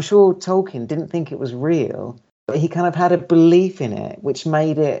 and I'm sure Tolkien didn't think it was real. But he kind of had a belief in it, which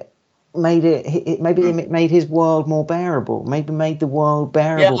made it made his world more bearable. Maybe made the world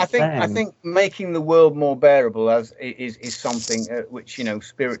bearable. Yeah, I think making the world more bearable is something which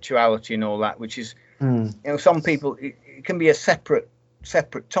spirituality and all that, which is some people it can be a separate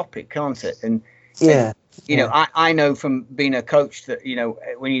topic, can't it? And I know from being a coach that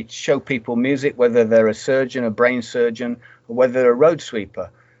when you show people music, whether they're a surgeon, a brain surgeon, or whether they're a road sweeper,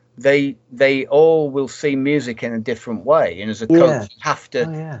 they all will see music in a different way, and as a coach you have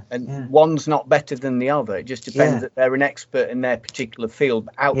to one's not better than the other. It just depends that they're an expert in their particular field,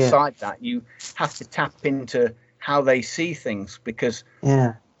 but outside that you have to tap into how they see things, because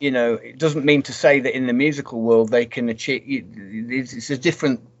it doesn't mean to say that in the musical world they can achieve. It's a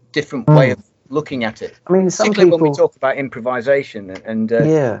different way of looking at it. I mean, particularly when we talk about improvisation, and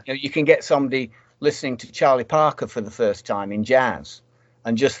you can get somebody listening to Charlie Parker for the first time in jazz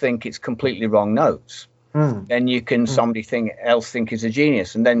and just think it's completely wrong notes. Then you can somebody else think is a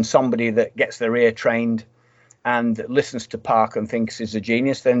genius, and then somebody that gets their ear trained and listens to Parker and thinks he's a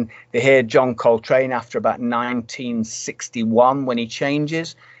genius. Then they hear John Coltrane after about 1961 when he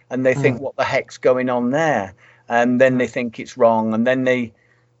changes, and they think, what the heck's going on there? And then they think it's wrong. And then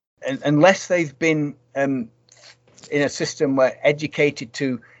unless they've been in a system where educated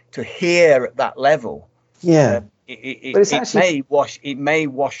to hear at that level, it may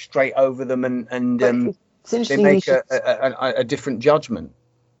wash straight over them, and they make a different judgment.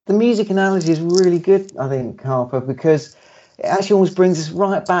 The music analogy is really good, I think, Harper, because it actually almost brings us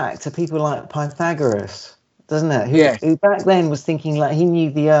right back to people like Pythagoras, doesn't it? Who back then was thinking, like, he knew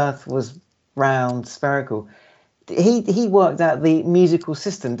the earth was round, spherical. He worked out the musical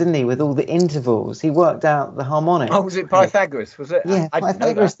system, didn't he, with all the intervals? He worked out the harmonics. Oh, was it Pythagoras? Was it? Yeah,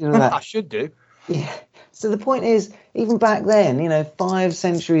 Pythagoras did all that. I should do. Yeah. So the point is, even back then, 5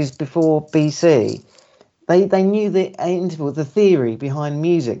 centuries before BC, they knew the interval, the theory behind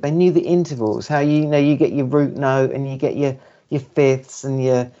music. They knew the intervals, how you get your root note and you get your fifths and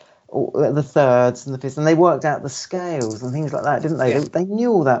the thirds and the fifths, and they worked out the scales and things like that, didn't they? Yeah. They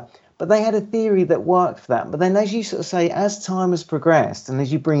knew all that, but they had a theory that worked for that. But then, as you sort of say, as time has progressed and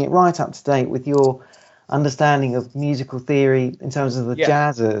as you bring it right up to date with your understanding of musical theory in terms of the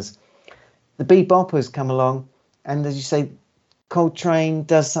jazzers, the beboppers come along, and as you say, Coltrane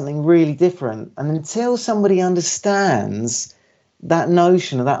does something really different. And until somebody understands that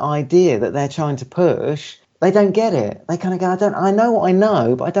notion or that idea that they're trying to push, they don't get it. They kind of go, I know what I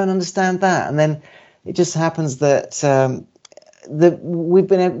know, but I don't understand that. And then it just happens that a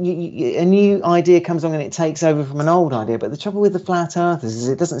new idea comes along and it takes over from an old idea. But the trouble with the flat earthers is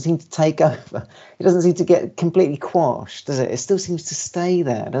it doesn't seem to take over. It doesn't seem to get completely quashed, does it? It still seems to stay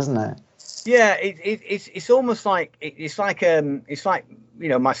there, doesn't it? Yeah, it's almost like it's like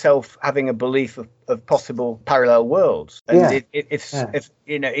myself having a belief of possible parallel worlds, and it's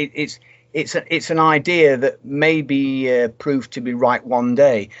an idea that may be proved to be right one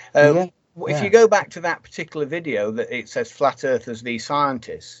day. If you go back to that particular video that it says flat earthers v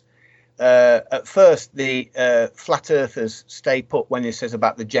scientists, at first the flat earthers stay put when it says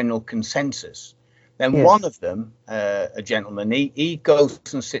about the general consensus. Then one of them, a gentleman, he goes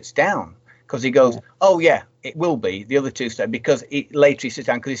and sits down. Because he goes, oh, yeah, it will be. The other two say, because later he sits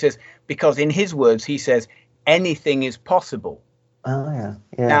down, because he says, because in his words, he says, anything is possible. Oh, yeah.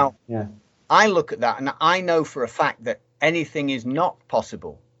 Now, I look at that and I know for a fact that anything is not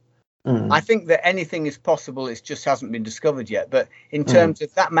possible. I think that anything is possible. It just hasn't been discovered yet. But in terms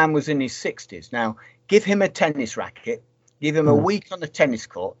of that man was in his 60s. Now, give him a tennis racket, give him a week on the tennis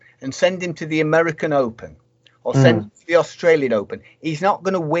court and send him to the American Open or send him to the Australian Open. He's not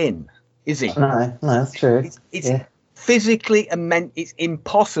going to win. Is he? No, that's true. It's physically it's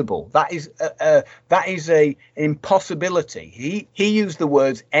impossible. That is an impossibility. He used the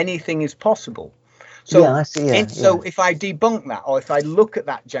words "anything is possible." So I see. So if I debunk that, or if I look at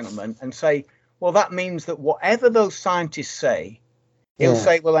that gentleman and say, well, that means that whatever those scientists say, he'll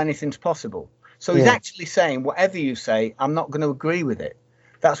say, well, anything's possible. So he's actually saying, whatever you say, I'm not going to agree with it.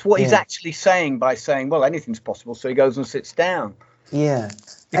 That's what he's actually saying by saying, well, anything's possible. So he goes and sits down. Yeah.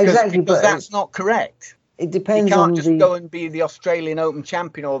 Because that's not correct. It depends. You can't just go and be the Australian Open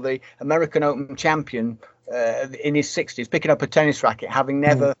champion or the American Open champion in his 60s, picking up a tennis racket, having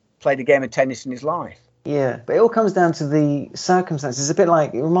never played a game of tennis in his life. Yeah, but it all comes down to the circumstances. It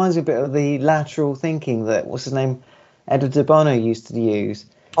reminds me a bit of the lateral thinking that, what's his name, Edward de Bono used to use.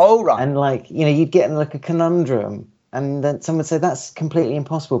 Oh, right. And you'd get in like a conundrum, and then someone would say that's completely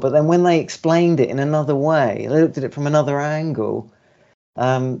impossible. But then when they explained it in another way, they looked at it from another angle,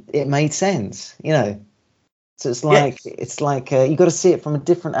 it made sense, So it's like you got to see it from a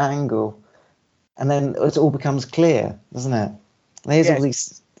different angle, and then it all becomes clear, doesn't it? There's all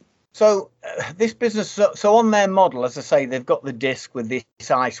these. So this business, so on their model, as I say, they've got the disc with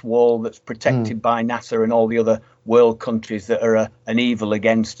this ice wall that's protected by NASA and all the other world countries that are an evil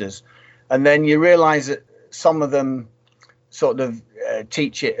against us, and then you realise that some of them sort of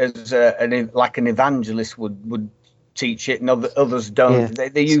teach it as like an evangelist would teach it, and others don't.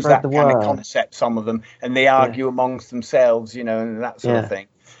 They use that kind of concept, some of them, and they argue amongst themselves, and that sort of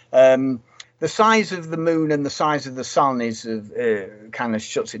thing. The size of the moon and the size of the sun is kind of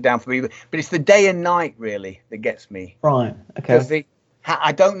shuts it down for me, but it's the day and night really that gets me. Right. Okay. Because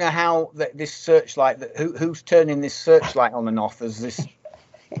I don't know how this searchlight, who's turning this searchlight on and off as this,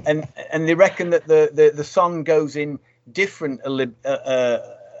 and they reckon that the sun goes in different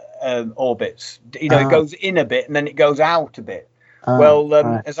orbits. It goes in a bit and then it goes out a bit.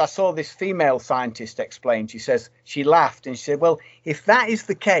 As I saw this female scientist explain, she laughed and she said, well, if that is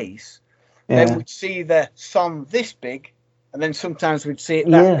the case, then we'd see the sun this big and then sometimes we'd see it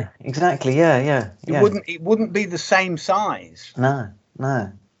that Yeah, exactly. Yeah. it wouldn't be the same size. No.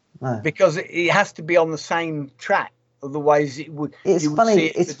 Because it has to be on the same track, otherwise it would. It's you would funny. see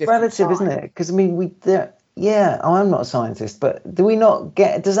it as a It's different relative, size. isn't it? Because I mean, I'm not a scientist, but do we not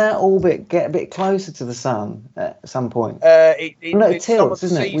get? Does our orbit get a bit closer to the sun at some point? No, It tilts,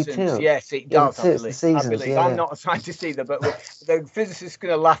 isn't it? We tilt. Yes, it does. It tilts the seasons. I believe. Yeah. I'm not a scientist either, but the physicists are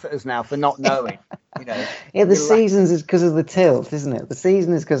going to laugh at us now for not knowing. Yeah, the seasons is because of the tilt, isn't it? The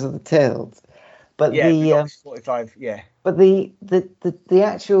season is because of the tilt. But the 45. Yeah. But the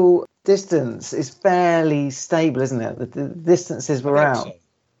actual distance is fairly stable, isn't it? The distances we're out. So.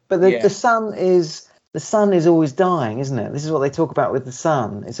 But the sun is always dying, isn't it? This is what they talk about with the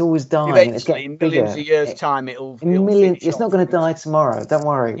sun. It's always dying. Eventually, it's getting in millions bigger. of years' time, it'll it's not going to die tomorrow. Don't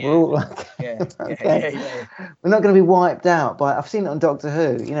worry. Yeah. We're all okay. We're not going to be wiped out by. I've seen it on Doctor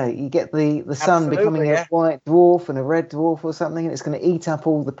Who. You get the sun becoming a white dwarf and a red dwarf or something, and it's going to eat up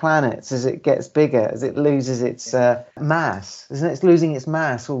all the planets as it gets bigger, as it loses its mass. Isn't it? It's losing its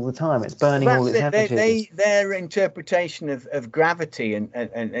mass all the time. It's burning all its energy. Their interpretation of gravity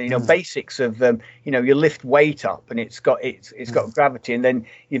and basics of you lift weight up and it's got gravity, and then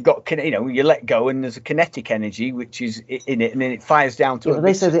you've got you let go and there's a kinetic energy which is in it, and then it fires down to. But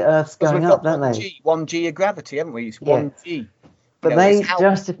they say the Earth's going up, don't they? 1G of gravity, haven't we? It's 1G. But they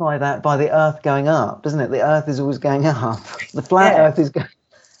justify that by the Earth going up, doesn't it? The Earth is always going up. The flat Earth is going.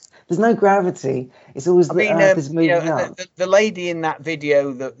 There's no gravity. It's always the Earth is moving up. The lady in that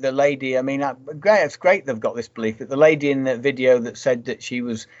video, the lady. I mean, it's great they've got this belief. But the lady in the video that said that she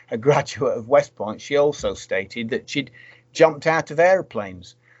was a graduate of West Point, she also stated that she'd jumped out of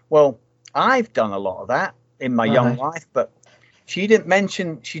airplanes. Well, I've done a lot of that in my young life, but she didn't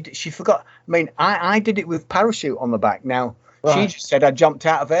mention. She forgot. I mean, I did it with parachute on the back. Now she just said I jumped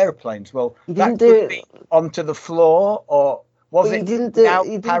out of airplanes. Well, that could be onto the floor or. Was it without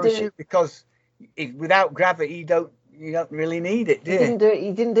parachute? Because without gravity, you don't really need it, do you?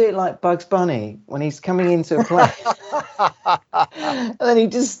 You didn't do it like Bugs Bunny when he's coming into a plane, and then he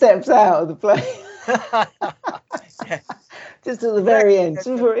just steps out of the plane, just at the very end.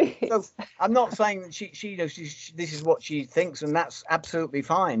 So I'm not saying that she knows this is what she thinks, and that's absolutely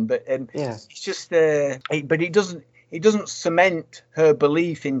fine. But it's just but it doesn't. It doesn't cement her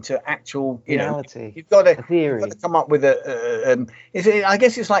belief into actual reality. You've got to come up with I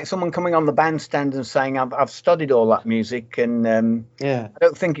guess it's like someone coming on the bandstand and saying, "I've studied all that music," and I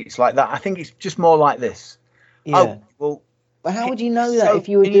don't think it's like that. I think it's just more like this. Yeah. Oh, well, but how would you know that if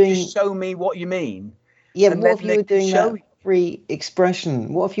you were doing? You just show me what you mean. Yeah, but what if you were doing that free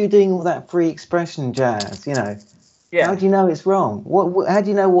expression? What if you were doing all that free expression jazz? Yeah. How do you know it's wrong? How do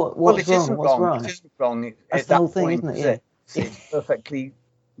you know what's wrong? What's right? It isn't wrong. That's the whole thing, isn't it? Yeah. It's perfectly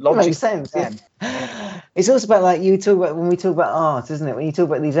logical. It makes sense. Yeah. It's also about when we talk about art, isn't it? When you talk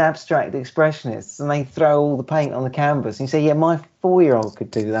about these abstract expressionists and they throw all the paint on the canvas and you say, yeah, my 4-year-old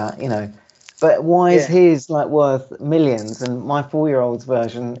could do that, But why is his worth millions and my 4-year-old's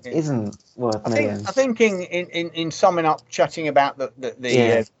version isn't worth millions? I think in summing up, chatting about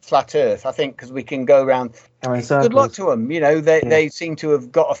the flat Earth, I think because we can go around. Good luck to them. They seem to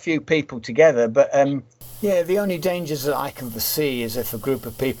have got a few people together, but the only dangers that I can foresee is if a group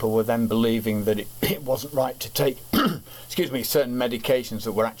of people were then believing that it wasn't right to take, certain medications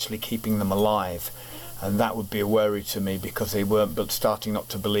that were actually keeping them alive. And that would be a worry to me because they weren't starting not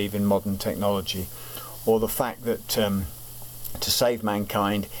to believe in modern technology, or the fact that to save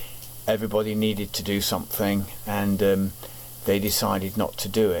mankind, everybody needed to do something, and they decided not to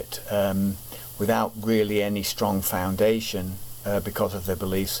do it without really any strong foundation because of their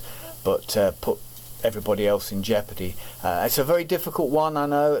beliefs, but put everybody else in jeopardy. It's a very difficult one, I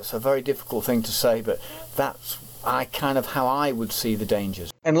know. It's a very difficult thing to say, but that's how I would see the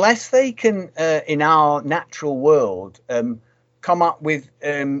dangers. Unless they can, in our natural world, come up with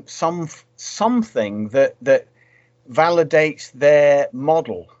something that validates their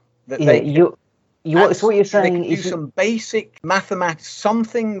model. That so what you're saying is some basic mathematics,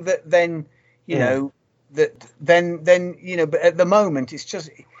 something that then but at the moment it's just.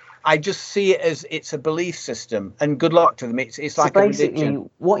 I just see it as it's a belief system, and good luck to them. It's like a religion. Basically,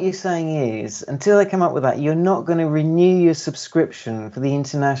 what you're saying is, until they come up with that, you're not going to renew your subscription for the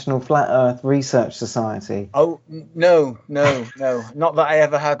International Flat Earth Research Society. Oh, no. Not that I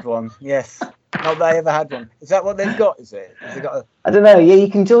ever had one. Yes. Not that I ever had one. Is that what they've got, is it? Have they got I don't know. Yeah,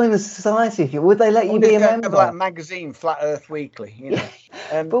 you can join the society if you would. They let you be a member? Like a magazine, Flat Earth Weekly,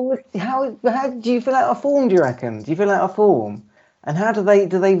 But how do you fill out a form, do you reckon? Do you fill out a form? And how do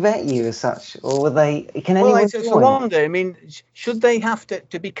they vet you as such, or can Well, anyone it's a join? wonder. I mean, should they have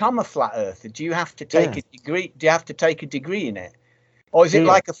to become a flat earther? Do you have to take a degree? Do you have to take a degree in it, or is it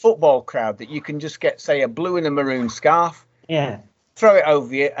like a football crowd that you can just get, say, a blue and a maroon scarf? Yeah. Throw it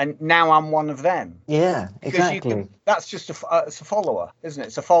over you, and now I'm one of them. Yeah, exactly. That's just it's a follower, isn't it?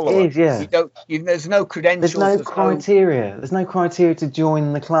 It's a follower. It is, yeah. There's no credentials. There's no criteria. There's no criteria to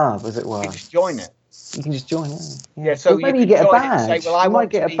join the club, as it were. You just join it. You can just join it. Yeah, so maybe you get a badge. Say, well, I might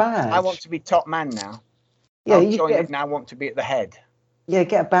get a badge. I want to be top man now. Yeah, I'm joining it now. I want to be at the head. Yeah,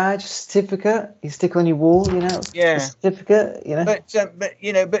 get a badge, certificate. You stick on your wall, Yeah, a certificate.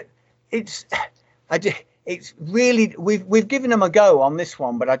 But it's really we've given them a go on this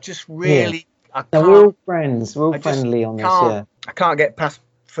one, but I just really I can't. We're all friends. We're all friendly on this. Yeah, I can't get past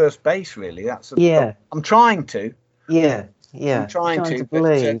first base. Really, I'm trying to. Yeah. I'm trying to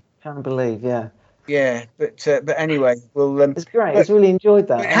believe. Trying to believe. Yeah. Yeah, but anyway, we'll. It's great. It's really enjoyed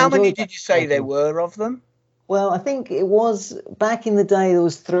that. How many did you say there were of them? Well, I think it was back in the day there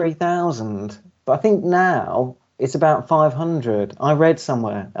was 3,000, but I think now it's about 500. I read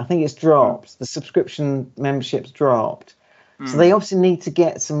somewhere. I think it's dropped. The subscription membership's dropped. So they obviously need to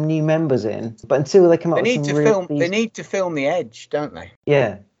get some new members in, but until they come up with some they need to film the edge, don't they?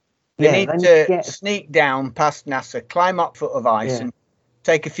 Yeah. They need to sneak down past NASA, climb up foot of ice, and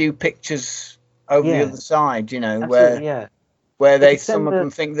take a few pictures over the other side, where some of them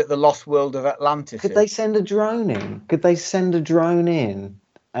think that the lost world of Atlantis. They send a drone in? Could they send a drone in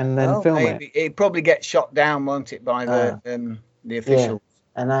and then film it? It probably gets shot down, won't it, by the officials?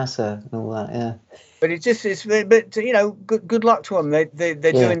 Yeah, and NASA and all that, yeah. But good luck to them. They're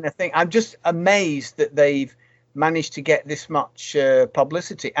doing their thing. I'm just amazed that they've managed to get this much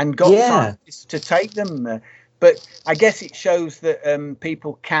publicity and got scientists to take them. But I guess it shows that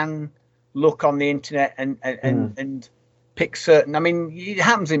people can look on the internet and pick certain. I mean, it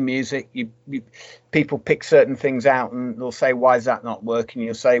happens in music. People pick certain things out and they'll say, "Why is that not working?"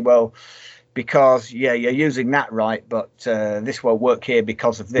 You'll say, "Well, because you're using that right, but this won't work here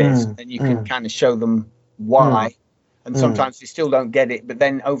because of this." And you can kind of show them why. And sometimes they still don't get it, but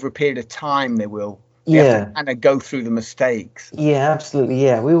then over a period of time they will. They have to kind of go through the mistakes. Yeah, absolutely.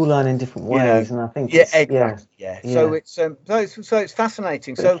 Yeah, we all learn in different ways, and I think exactly. Yeah. So it's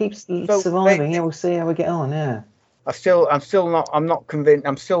fascinating. But it keeps surviving. We'll see how we get on. Yeah. I'm not convinced.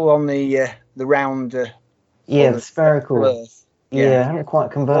 I'm still on the round. The spherical. Earth. Yeah, I haven't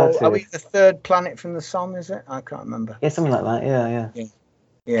quite converted. Are we the third planet from the sun? Is it? I can't remember. Yeah, something like that.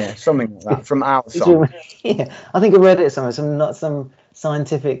 Yeah, something like that from our sun. Yeah, I think I read it somewhere. Some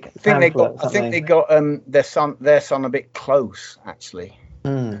scientific. I think they got their sun a bit close actually.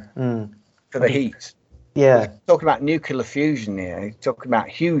 For the heat. Yeah. Talking about nuclear fusion here. Talking about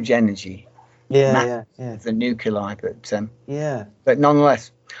huge energy. Yeah. The nuclei, but but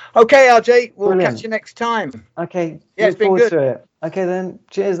nonetheless. Okay, RJ, we'll catch you next time. Okay. Yeah, it's been good. To it. Okay then.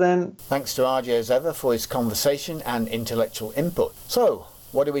 Cheers then. Thanks to RJ as ever for his conversation and intellectual input. So,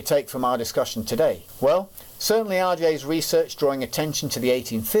 what do we take from our discussion today? Well, certainly RJ's research drawing attention to the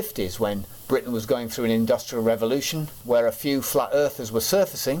 1850s when Britain was going through an industrial revolution where a few flat earthers were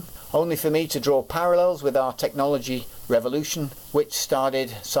surfacing, only for me to draw parallels with our technology revolution, which started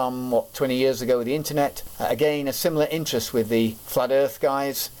some 20 years ago with the internet. Again, a similar interest with the flat earth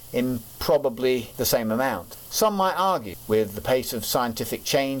guys in probably the same amount. Some might argue with the pace of scientific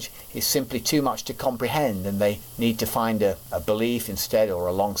change is simply too much to comprehend and they need to find a belief instead or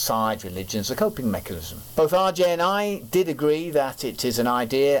alongside religion as a coping mechanism. Both RJ and I did agree that it is an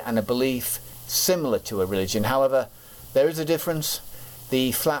idea and a belief similar to a religion. However, there is a difference.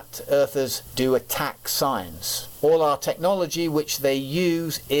 The flat earthers do attack science. All our technology which they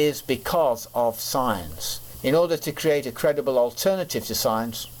use is because of science. In order to create a credible alternative to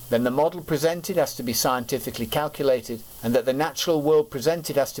science, then the model presented has to be scientifically calculated, and that the natural world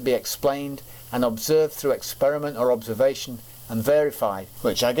presented has to be explained and observed through experiment or observation and verified,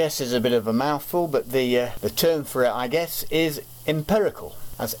 which I guess is a bit of a mouthful, but the term for it, I guess, is empirical,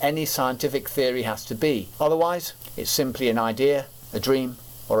 as any scientific theory has to be. Otherwise, it's simply an idea, a dream,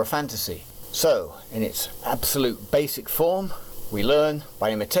 or a fantasy. So, in its absolute basic form, we learn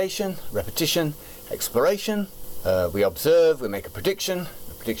by imitation, repetition, exploration. We observe, we make a prediction,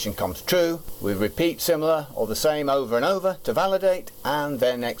 the prediction comes true, we repeat similar or the same over and over to validate and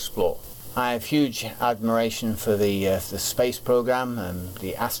then explore. I have huge admiration for the space program and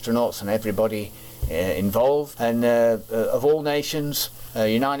the astronauts and everybody involved, and of all nations,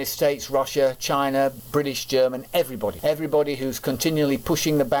 United States, Russia, China, British, German, everybody who's continually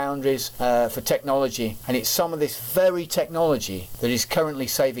pushing the boundaries for technology, and it's some of this very technology that is currently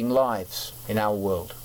saving lives in our world.